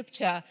read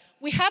scripture,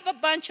 we have a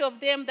bunch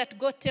of them that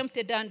got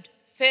tempted and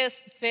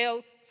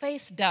fell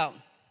face down.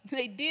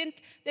 They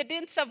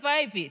didn't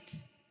survive it.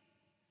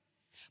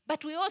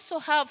 But we also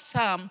have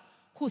some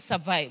who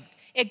survived.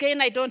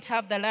 Again, I don't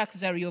have the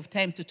luxury of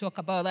time to talk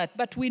about that,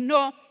 but we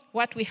know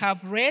what we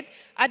have read.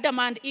 Adam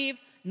and Eve,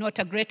 not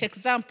a great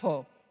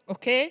example,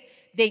 okay?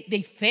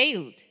 They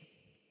failed.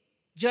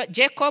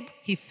 Jacob,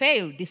 he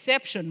failed.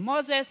 Deception.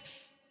 Moses,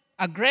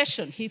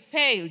 aggression, he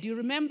failed. You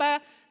remember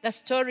the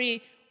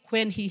story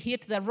when he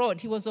hit the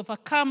road? He was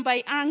overcome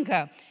by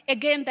anger.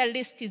 Again, the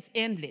list is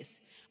endless.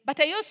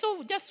 But I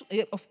also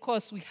of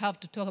course, we have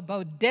to talk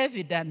about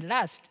David and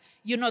lust.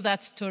 You know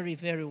that story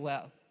very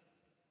well.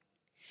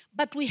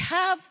 But we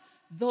have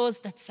those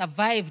that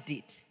survived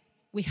it.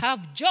 We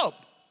have Job.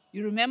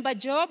 You remember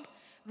Job?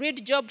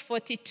 Read Job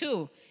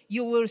 42.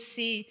 You will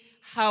see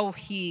how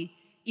he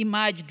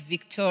emerged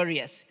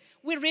victorious.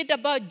 We read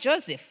about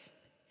Joseph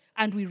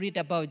and we read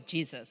about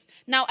Jesus.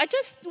 Now, I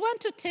just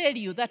want to tell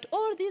you that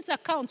all these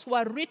accounts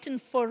were written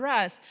for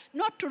us,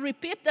 not to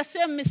repeat the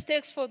same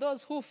mistakes for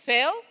those who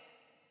fail,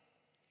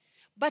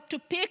 but to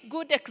pick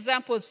good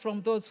examples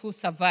from those who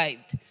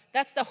survived.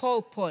 That's the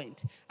whole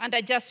point. And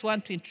I just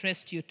want to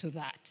interest you to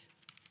that.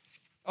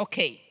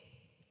 Okay.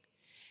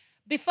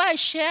 Before I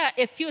share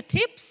a few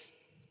tips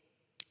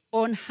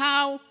on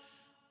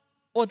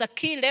or the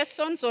key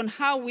lessons on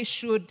how we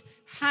should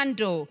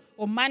handle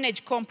or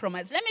manage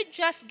compromise, let me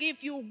just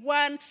give you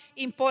one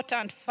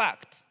important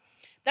fact.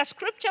 The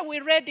scripture we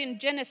read in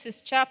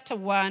Genesis chapter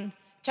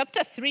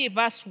 3,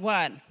 verse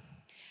 1.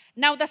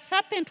 Now the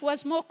serpent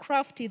was more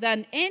crafty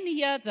than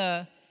any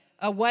other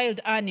wild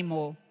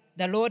animal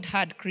the Lord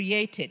had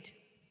created.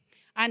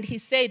 And he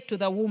said to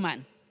the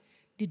woman,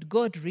 did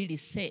God really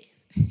say?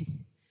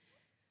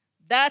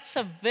 That's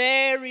a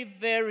very,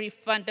 very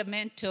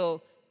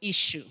fundamental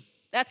issue.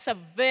 That's a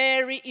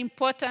very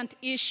important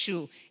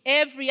issue.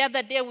 Every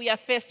other day we are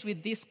faced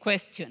with this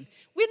question.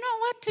 We know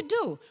what to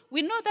do.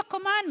 We know the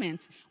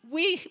commandments.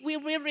 We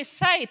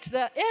recite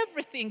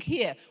everything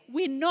here.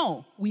 We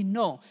know.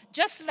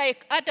 Just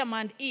like Adam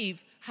and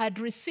Eve had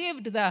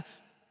received the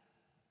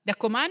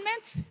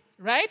commandments,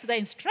 right? The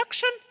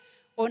instruction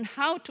on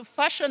how to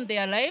fashion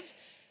their lives,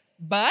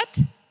 but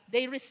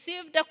they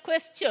received a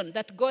question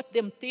that got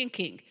them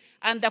thinking.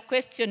 And the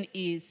question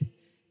is,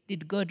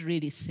 did God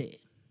really say?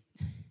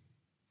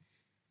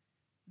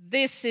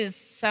 This is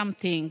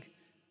something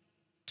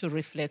to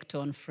reflect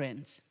on,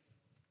 friends.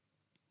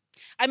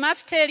 I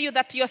must tell you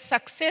that your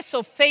success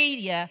or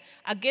failure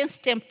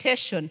against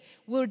temptation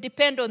will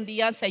depend on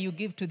the answer you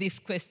give to this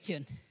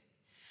question.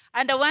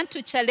 And I want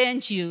to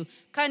challenge you.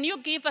 Can you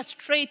give a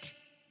straight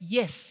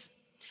yes?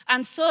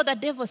 And so the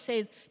devil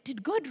says,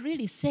 did God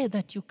really say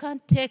that you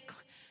can't take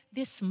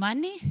this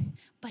money,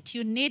 but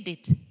you need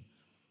it?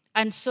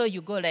 And so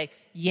you go like,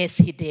 yes,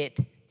 he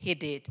did. He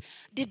did.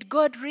 Did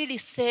God really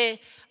say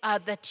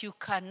that you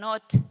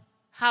cannot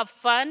have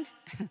fun?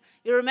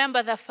 You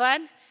remember the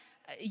fun?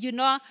 You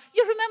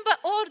remember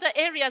all the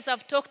areas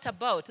I've talked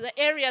about, the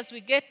areas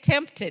we get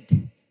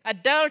tempted,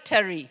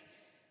 adultery,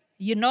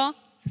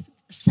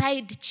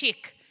 side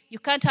chick. You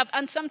can't have,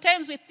 and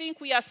sometimes we think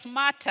we are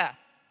smarter.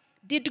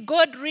 Did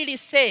God really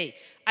say?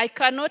 I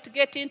cannot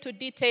get into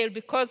detail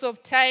because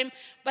of time,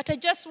 but I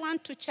just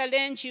want to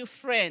challenge you,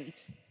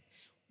 friends.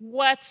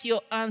 What's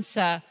your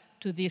answer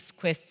to this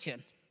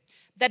question?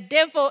 The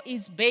devil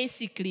is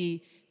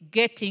basically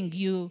getting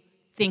you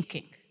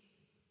thinking.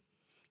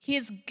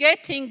 He's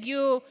getting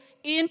you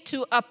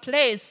into a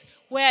place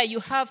where you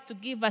have to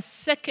give a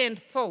second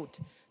thought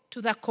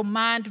to the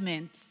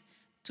commandments,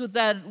 to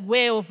the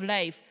way of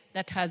life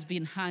that has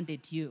been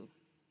handed you.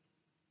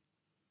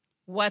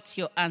 What's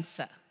your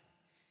answer?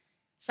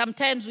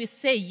 Sometimes we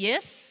say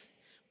yes,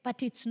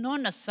 but it's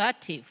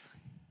non-assertive.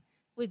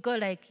 We go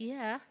like,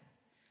 yeah.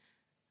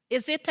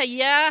 Is it a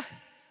yeah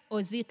or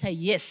is it a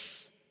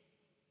yes?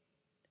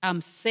 I'm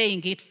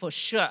saying it for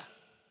sure.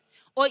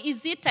 Or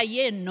is it a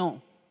yeah,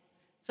 no?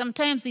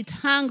 Sometimes it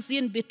hangs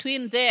in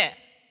between there.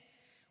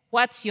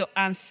 What's your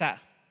answer?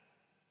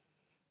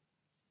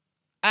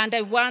 And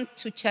I want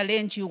to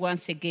challenge you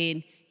once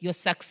again. Your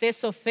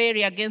success or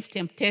failure against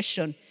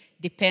temptation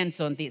depends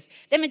on this.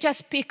 Let me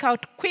just pick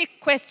out quick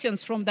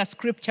questions from the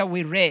scripture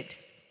we read.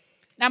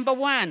 Number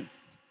one,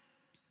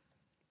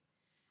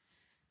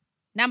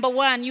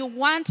 you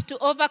want to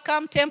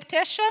overcome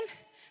temptation?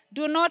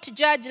 Do not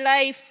judge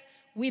life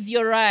with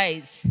your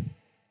eyes.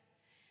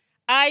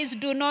 Eyes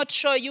do not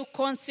show you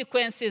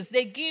consequences.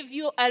 They give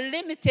you a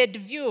limited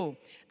view.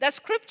 The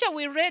scripture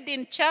we read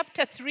in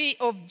chapter 3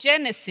 of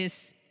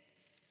Genesis,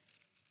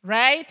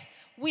 right?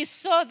 We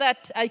saw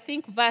that, I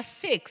think, verse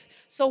 6.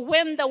 So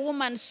when the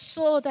woman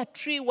saw the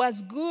tree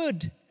was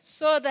good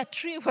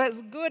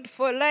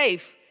for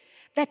life,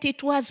 that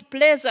it was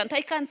pleasant.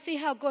 I can see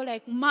her go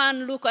like,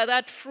 man, look at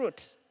that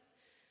fruit.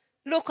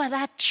 Look at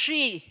that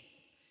tree.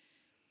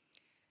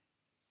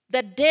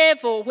 The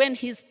devil, when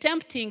he's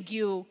tempting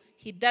you,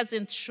 he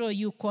doesn't show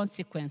you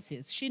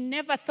consequences. She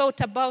never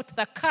thought about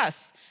the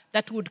curse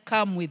that would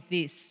come with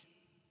this.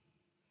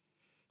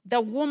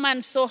 The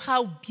woman saw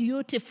how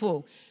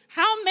beautiful.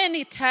 How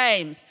many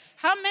times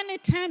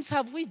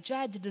have we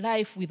judged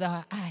life with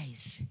our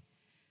eyes?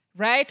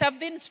 Right? I've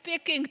been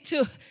speaking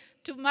to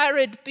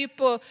married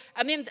people.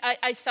 I mean,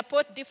 I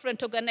support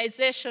different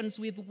organizations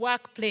with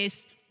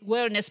workplace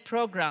wellness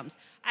programs.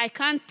 I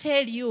can't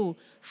tell you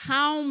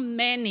how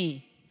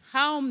much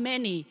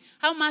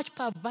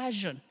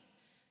perversion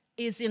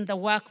is in the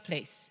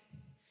workplace.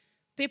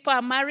 People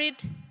are married,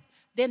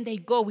 then they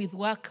go with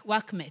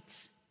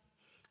workmates.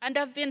 And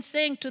I've been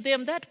saying to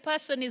them, that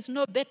person is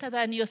no better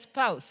than your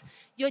spouse.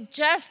 You're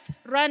just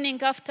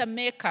running after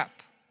makeup.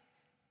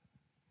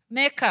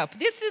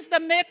 This is the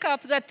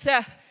makeup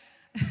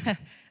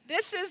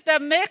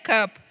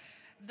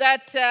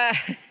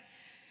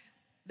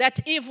that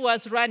Eve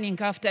was running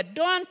after.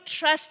 Don't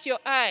trust your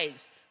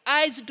eyes.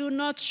 Eyes do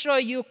not show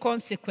you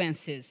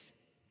consequences.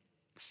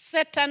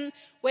 Satan,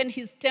 when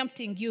he's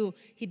tempting you,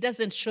 he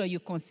doesn't show you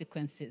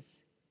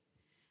consequences.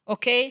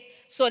 Okay?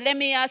 So let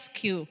me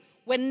ask you,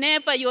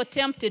 whenever you're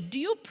tempted, do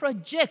you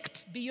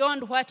project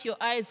beyond what your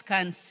eyes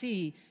can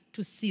see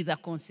to see the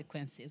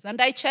consequences? And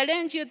I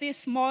challenge you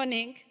this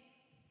morning,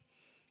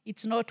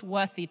 it's not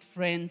worth it,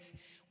 friends.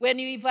 When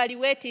you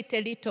evaluate it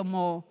a little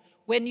more,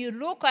 when you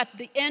look at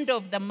the end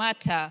of the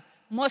matter,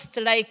 most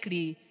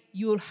likely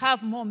you'll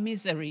have more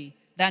misery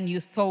than you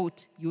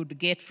thought you'd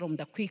get from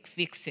the quick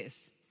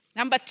fixes.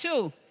 Number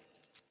 2,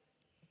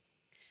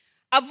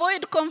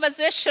 avoid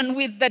conversation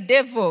with the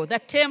devil, the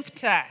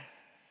tempter.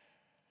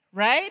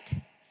 Right?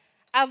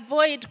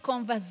 Avoid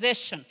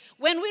conversation.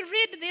 When we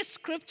read this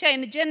scripture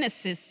in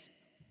Genesis,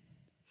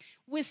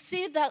 we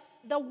see that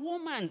the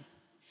woman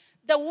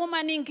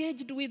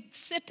engaged with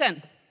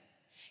Satan.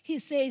 He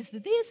says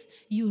this,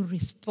 you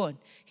respond.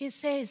 He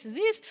says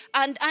this,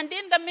 and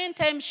in the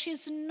meantime,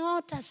 she's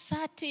not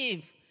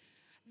assertive.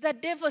 the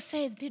devil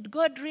says, did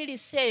God really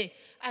say?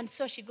 And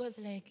so she goes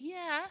like,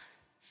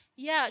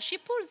 yeah. She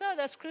pulls out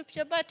the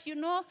scripture, but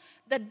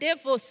the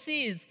devil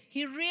sees.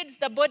 He reads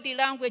the body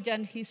language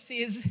and he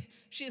sees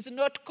she's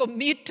not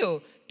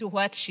committal to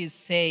what she's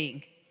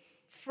saying.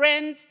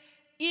 Friends,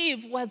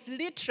 Eve was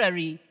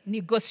literally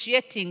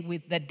negotiating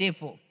with the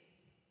devil.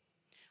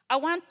 I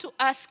want to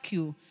ask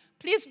you,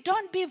 please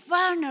don't be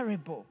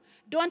vulnerable.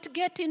 Don't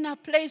get in a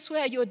place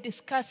where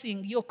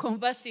you're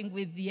conversing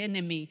with the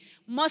enemy.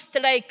 Most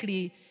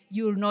likely,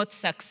 you'll not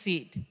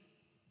succeed.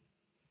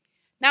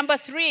 Number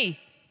three,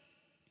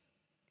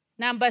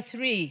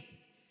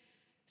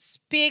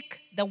 speak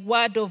the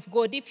word of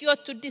God. If you're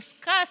to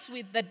discuss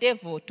with the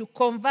devil, to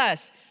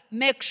converse,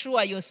 make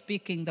sure you're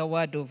speaking the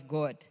word of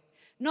God.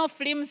 No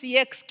flimsy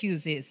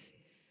excuses,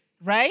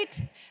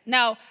 right?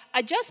 Now,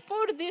 I just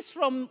pulled this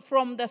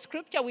from the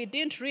scripture we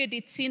didn't read.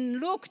 It's in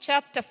Luke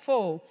chapter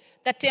 4,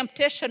 the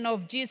temptation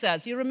of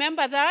Jesus. You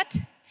remember that?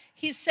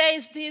 He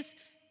says this,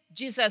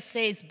 Jesus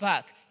says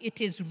back,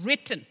 it is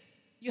written.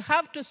 You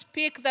have to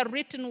speak the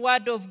written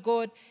word of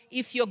God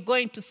if you're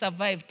going to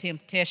survive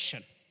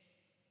temptation.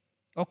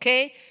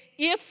 Okay?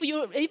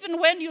 Even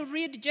when you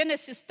read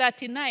Genesis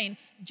 39,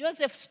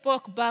 Joseph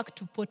spoke back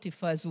to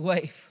Potiphar's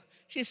wife.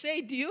 She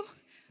said,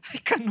 I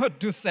cannot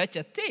do such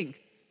a thing.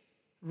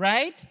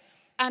 Right?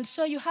 And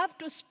so you have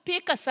to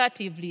speak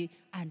assertively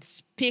and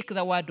speak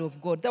the word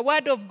of God. The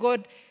word of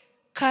God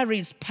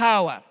carries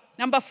power.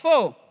 Number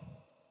four,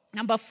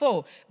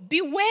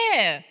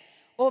 beware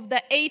of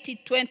the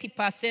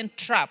 80-20%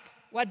 trap.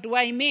 What do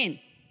I mean?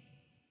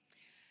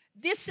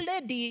 This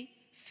lady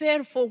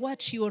fell for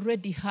what she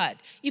already had.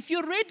 If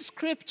you read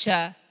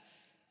scripture,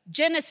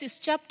 Genesis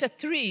chapter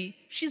 3,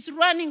 she's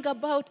running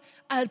about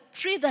a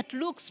tree that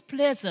looks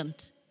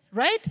pleasant,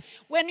 right?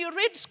 When you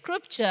read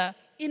scripture,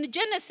 in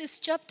Genesis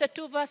chapter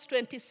 2, verse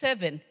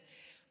 27,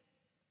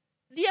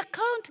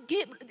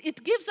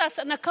 it gives us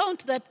an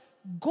account that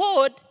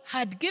God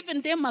had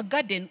given them a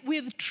garden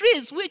with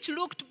trees which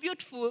looked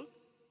beautiful,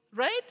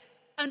 right?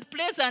 And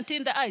pleasant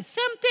in the eyes.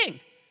 Same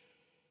thing.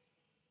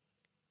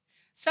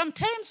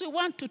 Sometimes we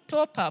want to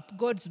top up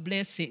God's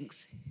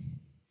blessings.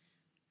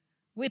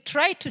 We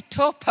try to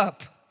top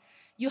up.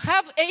 You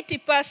have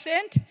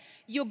 80%,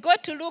 you go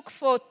to look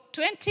for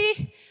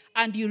 20,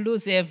 and you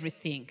lose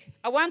everything.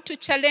 I want to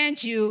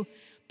challenge you,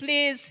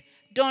 please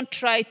don't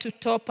try to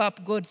top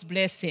up God's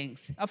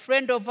blessings. A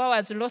friend of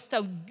ours lost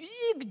a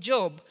big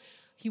job.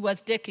 He was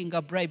taking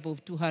a bribe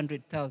of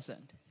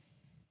 200,000.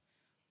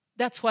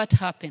 That's what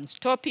happens,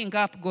 topping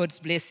up God's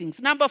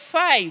blessings. Number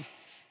five,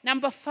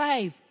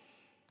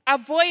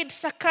 avoid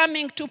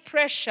succumbing to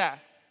pressure.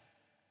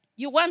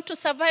 You want to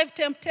survive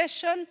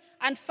temptation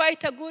and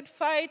fight a good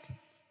fight?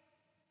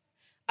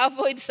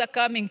 Avoid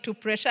succumbing to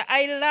pressure.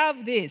 I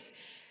love this.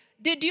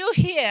 Did you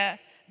hear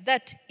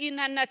that in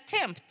an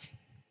attempt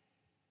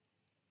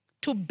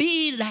to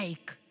be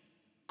like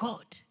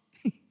God,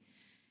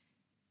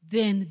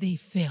 then they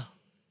fell?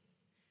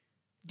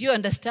 Do you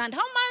understand?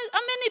 How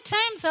many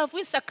times have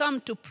we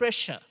succumbed to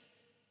pressure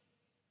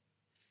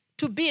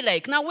to be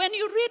like? Now, when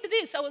you read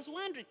this, I was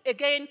wondering,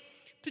 again,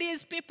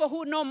 please, people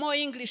who know more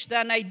English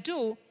than I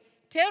do,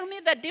 tell me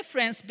the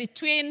difference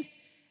between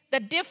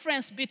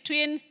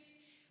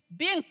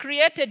being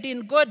created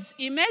in God's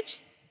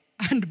image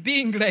and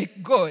being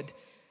like God.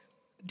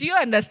 Do you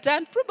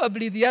understand?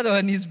 Probably the other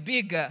one is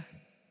bigger,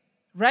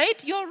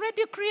 right? You're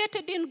already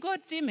created in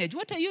God's image.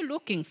 What are you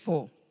looking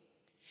for?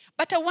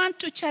 But I want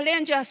to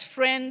challenge us,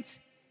 friends.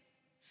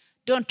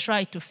 Don't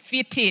try to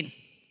fit in.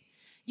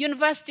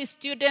 University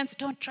students,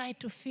 don't try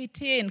to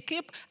fit in.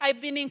 I've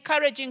been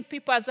encouraging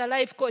people as a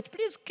life coach,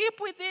 please keep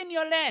within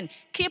your lane.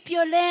 Keep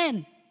your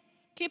lane.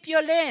 Keep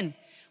your lane.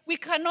 We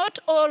cannot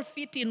all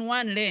fit in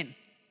one lane.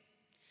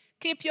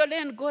 Keep your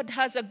lane. God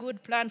has a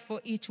good plan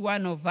for each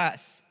one of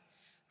us.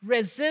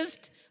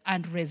 Resist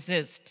and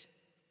resist.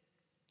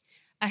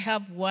 I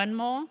have one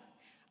more,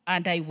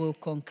 and I will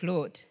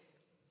conclude.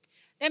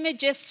 Let me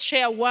just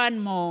share one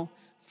more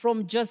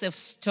from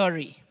Joseph's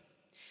story.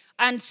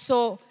 And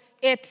so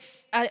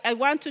I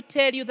want to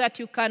tell you that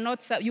you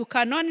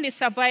can only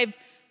survive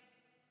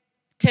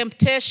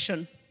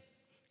temptation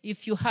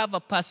if you have a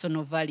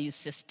personal value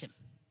system.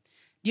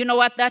 Do you know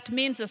what that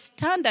means? A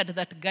standard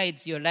that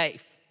guides your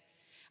life.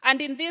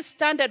 And in this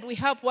standard, we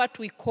have what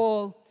we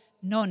call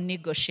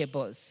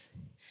non-negotiables.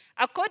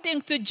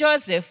 According to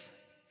Joseph,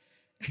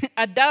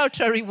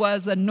 adultery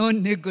was a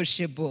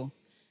non-negotiable,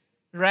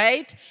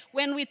 right?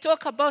 When we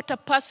talk about a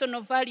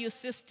personal value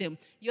system,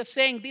 you're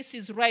saying this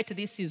is right,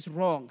 this is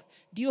wrong.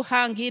 Do you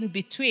hang in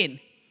between?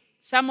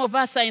 Some of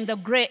us are in the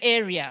gray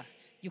area.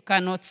 You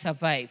cannot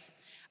survive.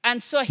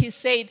 And so he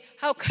said,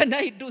 how can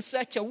I do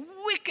such a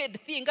wicked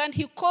thing? And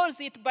he calls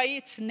it by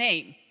its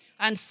name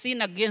and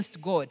sin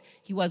against God.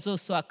 He was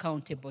also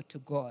accountable to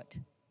God.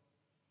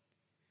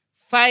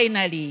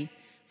 Finally,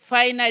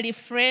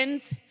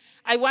 friends,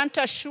 I want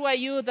to assure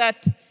you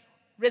that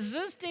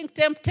resisting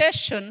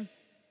temptation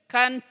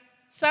can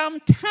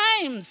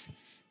sometimes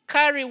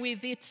carry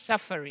with it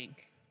suffering.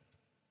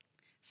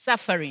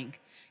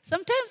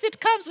 Sometimes it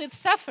comes with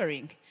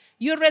suffering.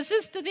 You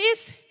resist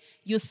this,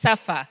 you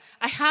suffer.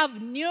 I have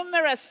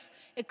numerous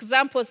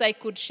examples I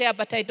could share,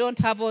 but I don't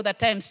have all the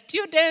time.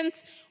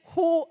 Students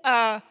who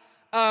are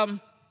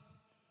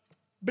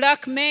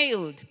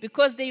blackmailed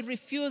because they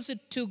refuse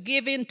to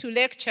give in to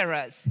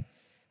lecturers.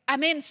 I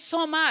mean,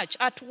 so much.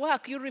 At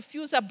work, you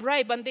refuse a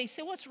bribe, and they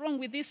say, what's wrong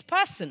with this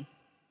person?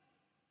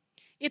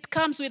 It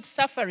comes with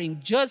suffering.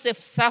 Joseph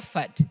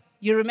suffered.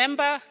 You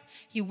remember?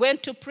 He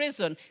went to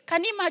prison.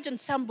 Can you imagine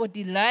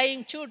somebody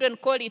lying? Children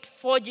call it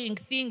forging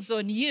things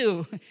on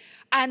you.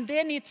 And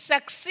then it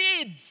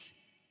succeeds.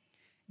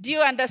 Do you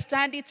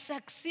understand? It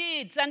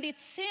succeeds. And it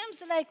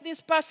seems like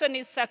this person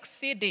is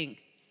succeeding.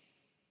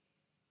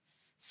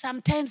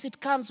 Sometimes it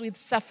comes with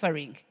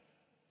suffering.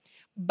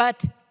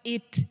 But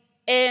it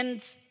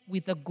ends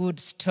with a good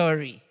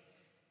story.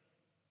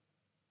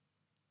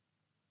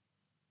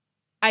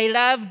 I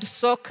loved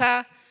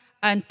soccer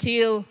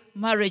until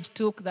marriage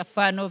took the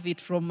fun of it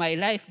from my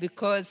life,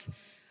 because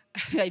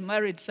I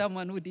married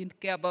someone who didn't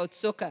care about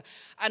soccer.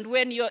 And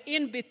when you're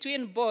in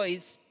between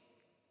boys,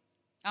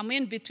 I'm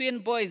in between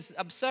boys,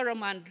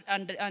 Absalom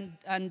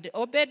and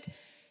Obed,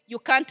 you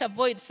can't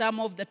avoid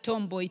some of the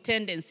tomboy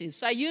tendencies.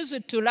 So I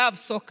used to love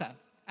soccer.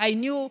 I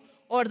knew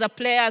all the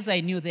players, I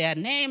knew their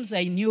names,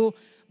 I knew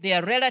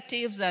their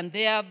relatives and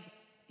their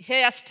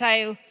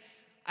hairstyle.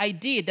 I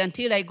did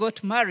until I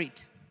got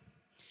married.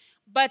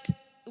 But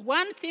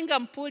one thing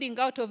I'm pulling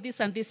out of this,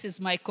 and this is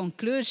my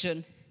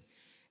conclusion,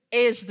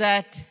 is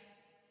that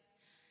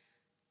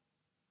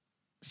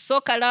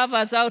soccer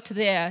lovers out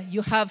there,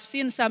 you have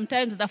seen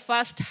sometimes the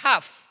first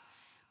half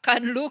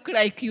can look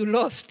like you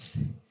lost.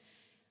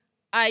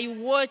 I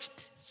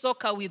watched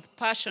soccer with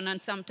passion,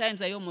 and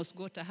sometimes I almost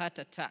got a heart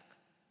attack.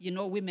 You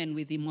know, women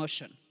with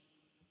emotions.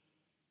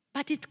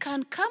 But it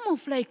can come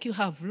off like you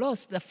have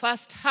lost the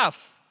first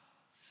half.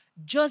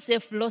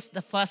 Joseph lost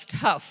the first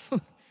half.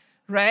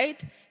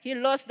 Right? He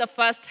lost the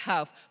first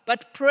half.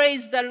 But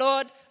praise the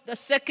Lord, the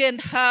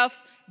second half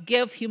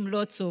gave him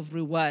lots of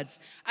rewards.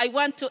 I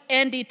want to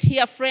end it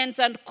here, friends,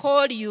 and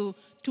call you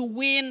to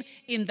win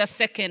in the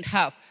second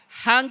half.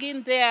 Hang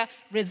in there,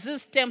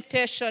 resist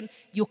temptation.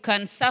 You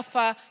can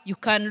suffer, you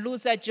can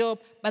lose a job,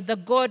 but the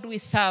God we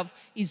serve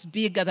is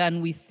bigger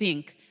than we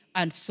think.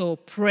 And so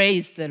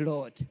praise the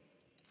Lord.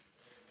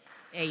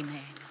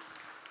 Amen.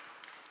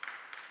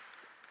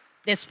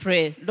 Let's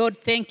pray. Lord,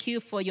 thank you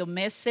for your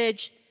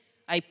message.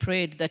 I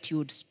prayed that you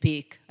would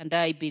speak, and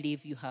I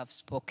believe you have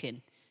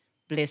spoken.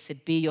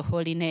 Blessed be your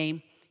holy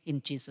name.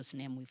 In Jesus'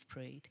 name we've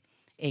prayed.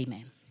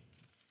 Amen.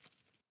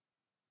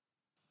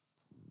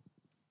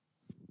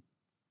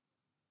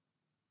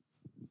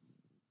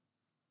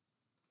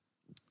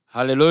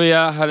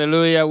 Hallelujah,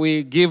 hallelujah.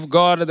 We give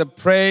God the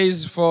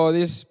praise for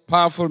this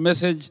powerful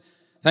message.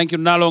 Thank you,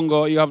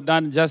 Nalongo. You have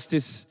done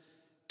justice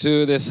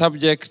to the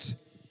subject.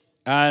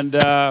 And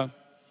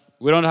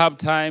we don't have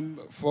time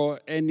for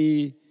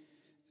any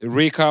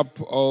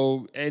recap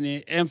or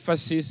any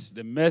emphasis.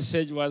 The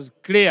message was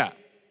clear.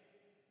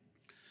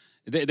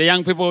 The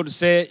young people would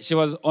say she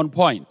was on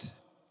point.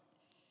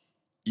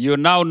 You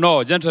now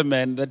know,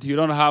 gentlemen, that you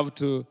don't have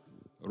to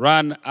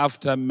run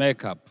after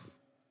makeup.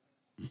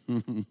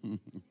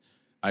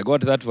 I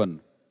got that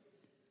one.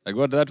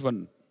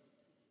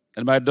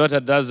 And my daughter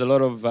does a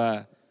lot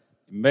of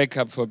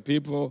makeup for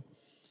people.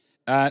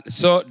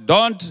 So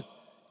don't,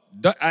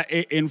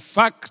 in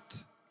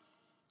fact,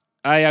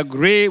 I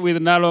agree with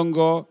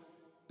Nalongo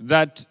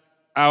that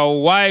our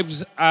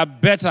wives are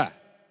better.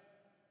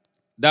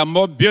 They're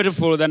more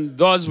beautiful than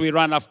those we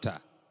run after.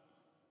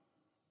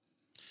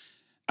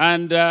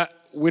 And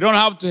we don't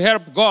have to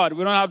help God.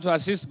 We don't have to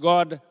assist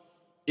God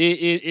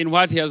in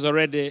what he has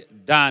already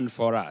done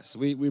for us.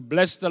 We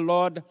bless the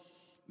Lord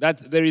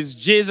that there is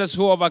Jesus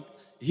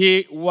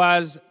he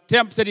was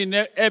tempted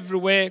in every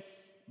way,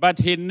 but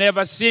he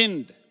never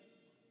sinned.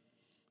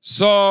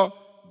 So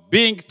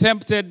being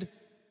tempted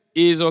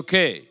is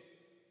okay.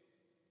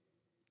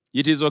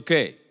 It is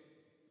okay.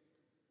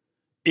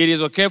 It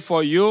is okay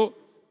for you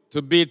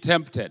to be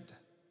tempted.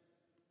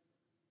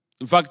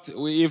 In fact,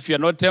 if you're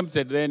not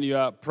tempted, then you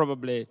are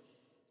probably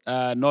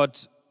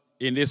not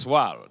in this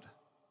world.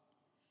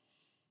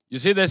 You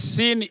see, the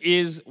sin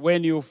is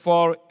when you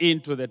fall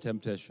into the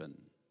temptation.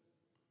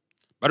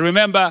 But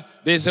remember,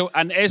 there's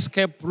an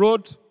escape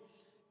route.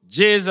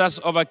 Jesus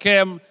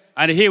overcame,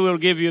 and he will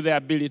give you the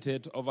ability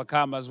to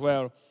overcome as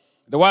well.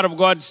 The Word of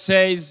God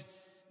says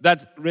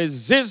that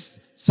resist,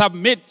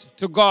 submit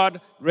to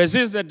God,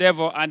 resist the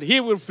devil, and he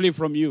will flee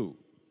from you.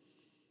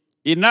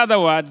 In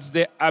other words,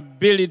 the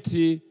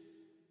ability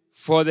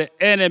for the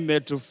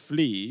enemy to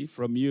flee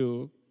from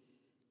you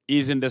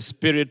is in the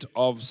spirit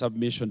of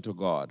submission to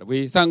God.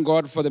 We thank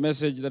God for the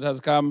message that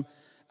has come,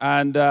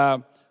 and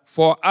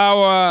for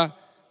our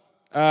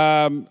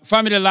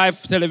Family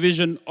Life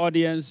television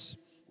audience,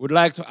 would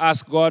like to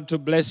ask God to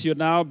bless you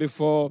now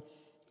before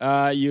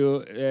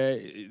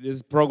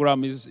this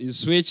program is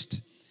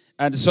switched.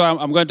 And so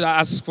I'm going to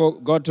ask for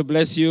God to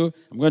bless you.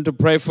 I'm going to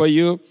pray for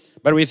you.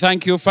 But we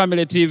thank you,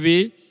 Family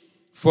TV,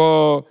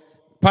 for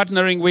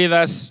partnering with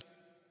us.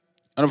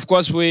 And of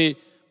course, we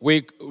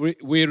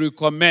we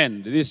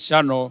recommend this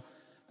channel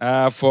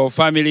for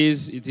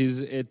families. It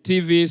is a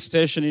TV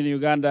station in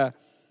Uganda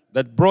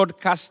that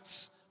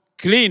broadcasts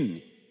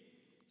clean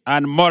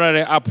and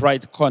morally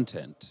upright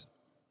content,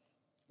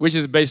 which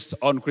is based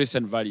on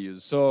Christian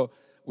values. So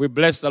we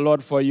bless the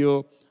Lord for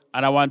you,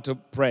 and I want to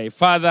pray.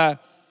 Father,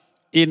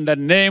 in the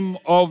name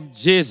of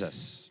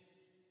Jesus,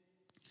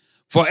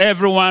 for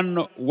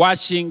everyone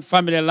watching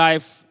Family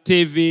Life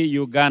TV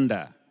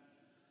Uganda,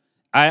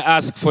 I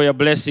ask for your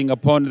blessing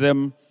upon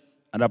them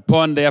and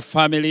upon their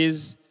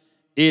families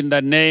in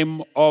the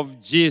name of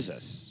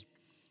Jesus.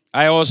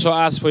 I also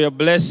ask for your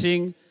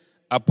blessing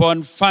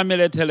upon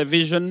Family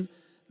Television,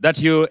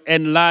 that you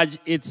enlarge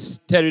its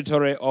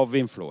territory of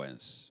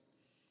influence.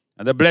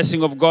 And the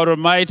blessing of God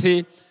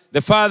Almighty,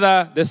 the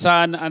Father, the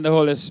Son, and the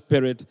Holy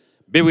Spirit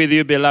be with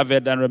you,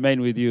 beloved, and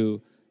remain with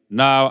you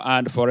now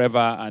and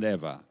forever and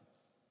ever.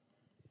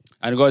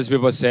 And God's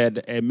people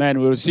said, amen.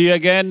 We'll see you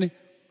again,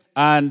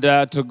 and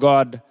to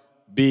God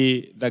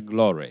be the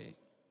glory.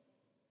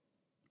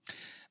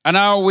 And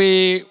now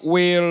we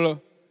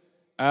will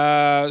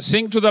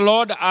sing to the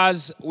Lord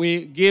as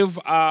we give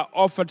our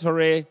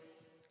offertory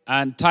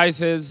and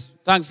tithes,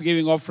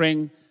 thanksgiving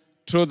offering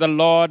to the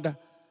Lord.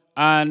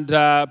 And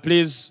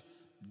please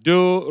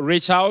do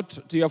reach out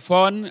to your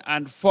phone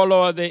and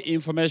follow the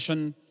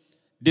information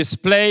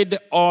displayed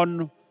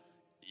on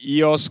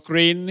your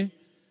screen.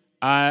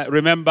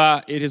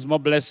 Remember, it is more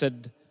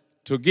blessed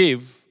to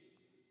give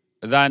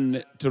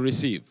than to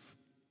receive.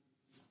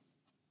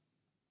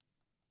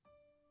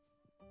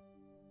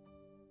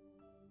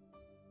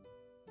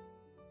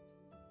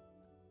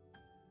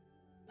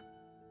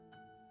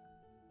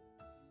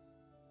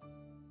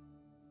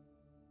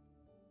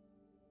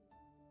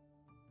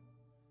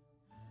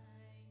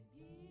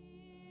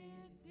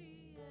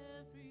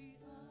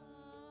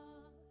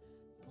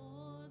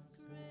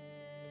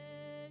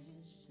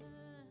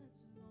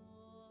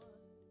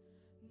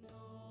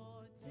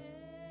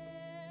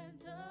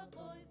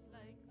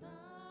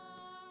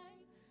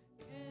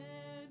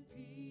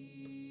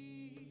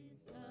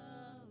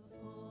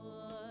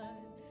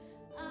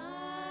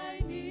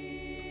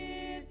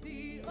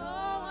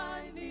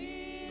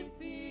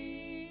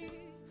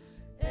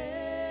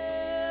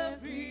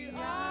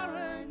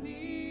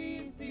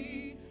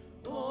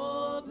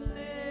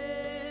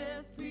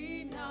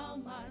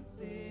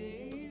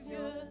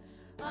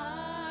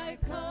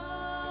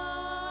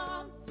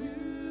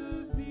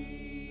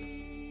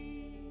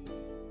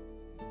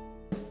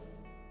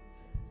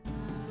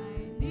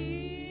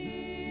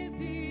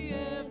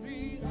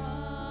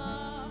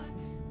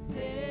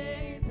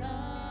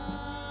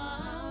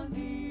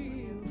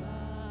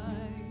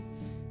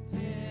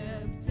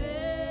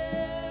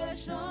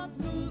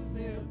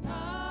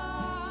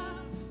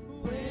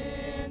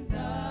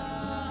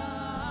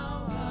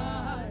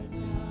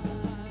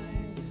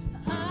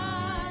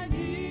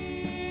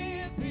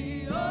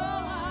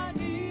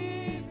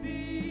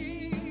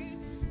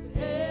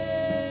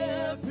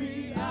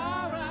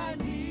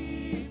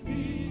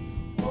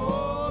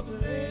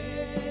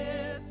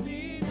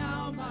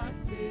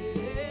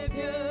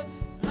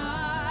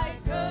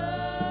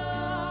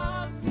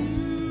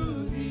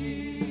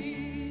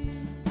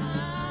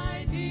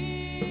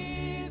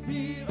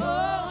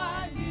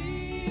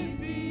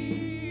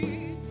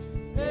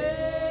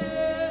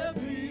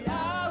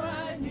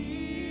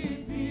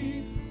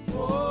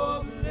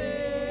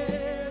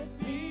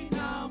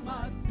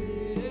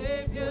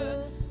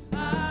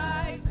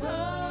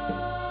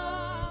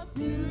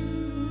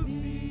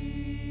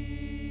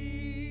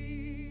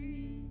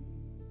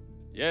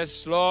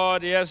 Yes,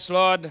 Lord. Yes,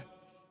 Lord.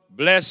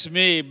 Bless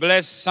me.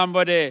 Bless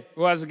somebody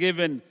who has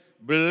given.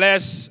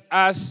 Bless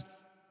us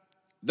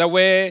the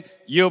way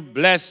you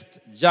blessed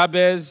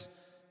Jabez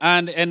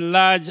and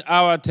enlarge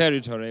our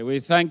territory. We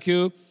thank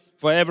you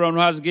for everyone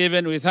who has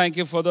given. We thank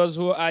you for those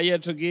who are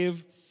yet to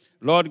give.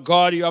 Lord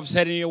God, you have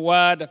said in your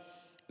word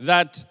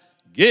that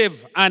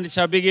give and it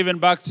shall be given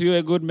back to you,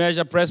 a good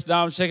measure, pressed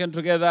down, shaken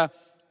together,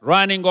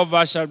 running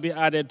over shall be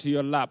added to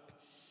your lap.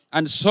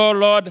 And so,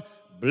 Lord,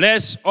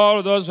 bless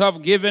all those who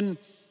have given,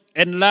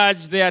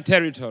 enlarge their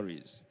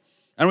territories.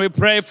 And we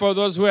pray for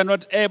those who are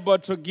not able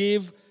to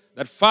give,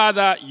 that,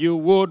 Father, you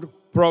would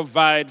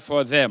provide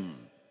for them.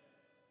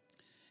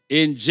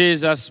 In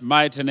Jesus'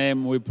 mighty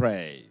name we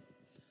pray.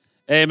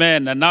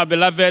 Amen. And now,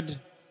 beloved,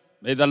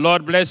 may the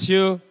Lord bless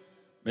you.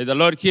 May the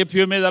Lord keep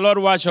you. May the Lord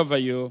watch over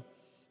you.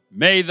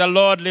 May the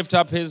Lord lift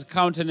up his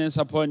countenance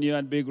upon you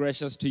and be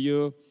gracious to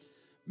you.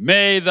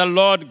 May the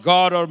Lord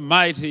God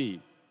Almighty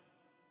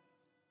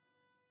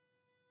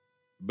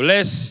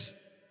bless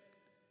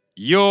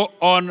you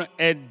on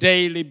a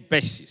daily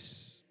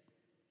basis.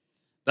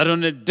 That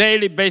on a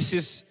daily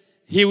basis,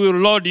 he will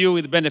load you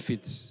with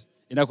benefits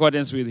in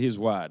accordance with his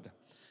word.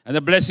 And the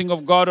blessing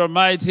of God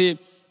Almighty,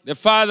 the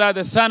Father,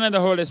 the Son, and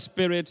the Holy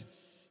Spirit,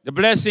 the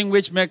blessing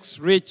which makes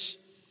rich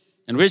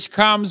and which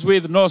comes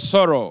with no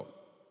sorrow,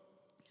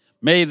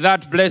 may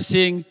that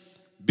blessing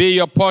be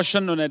your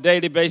portion on a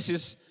daily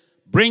basis,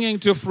 bringing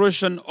to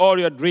fruition all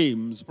your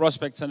dreams,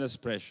 prospects, and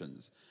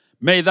aspirations.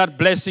 May that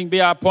blessing be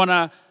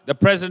upon the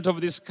president of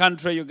this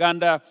country,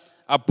 Uganda,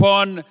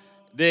 upon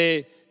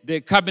the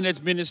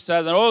cabinet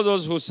ministers and all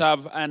those who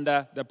serve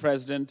under the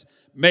president.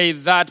 May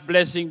that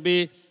blessing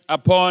be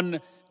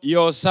upon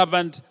your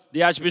servant,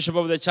 the Archbishop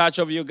of the Church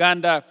of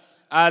Uganda,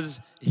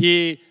 as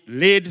he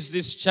leads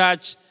this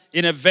church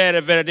in a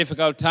very, very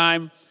difficult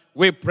time.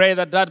 We pray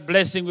that that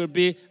blessing will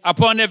be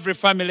upon every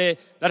family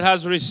that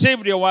has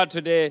received your word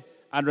today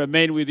and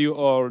remain with you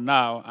all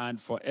now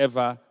and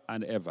forever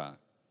and ever.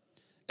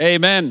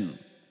 Amen.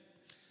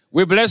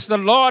 We bless the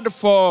Lord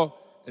for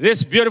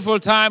this beautiful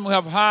time we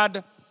have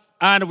had,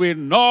 and we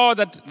know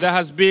that there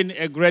has been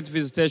a great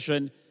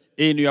visitation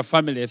in your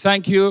family.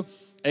 Thank you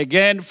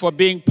again for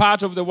being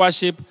part of the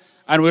worship,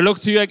 and we look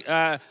to you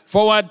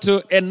forward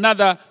to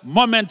another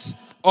moment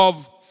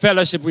of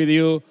fellowship with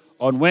you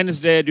on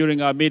Wednesday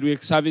during our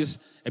midweek service.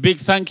 A big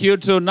thank you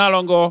to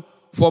Nalongo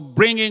for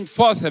bringing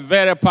forth a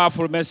very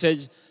powerful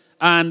message,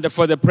 and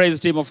for the praise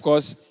team, of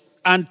course.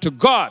 And to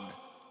God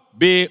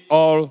be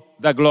all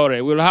the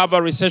glory. We'll have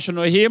a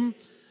recessional hymn,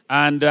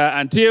 and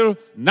until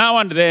now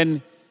and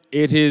then,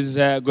 it is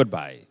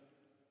goodbye.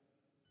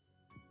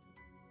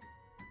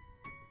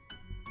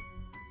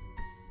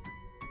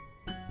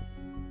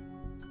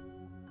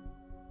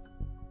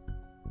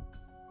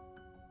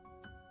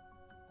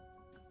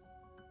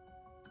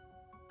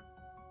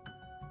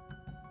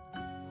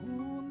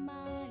 Who am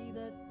I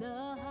that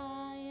the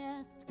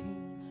highest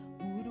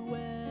king would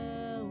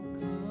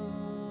welcome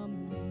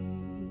me?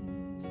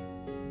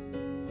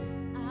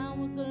 I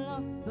was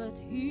lost, but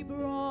he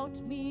brought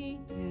me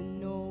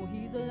in. Oh,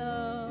 his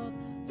love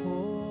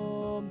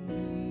for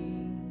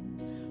me.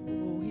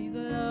 Oh, his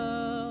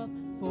love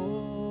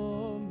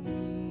for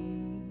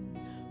me.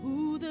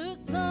 Who the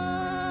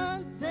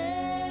Son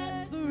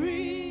sets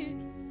free,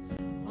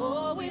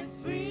 oh, is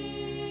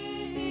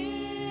free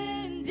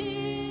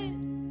indeed.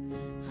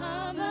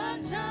 I'm a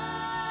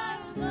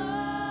child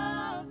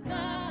of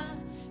God.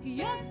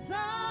 Yes,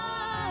 I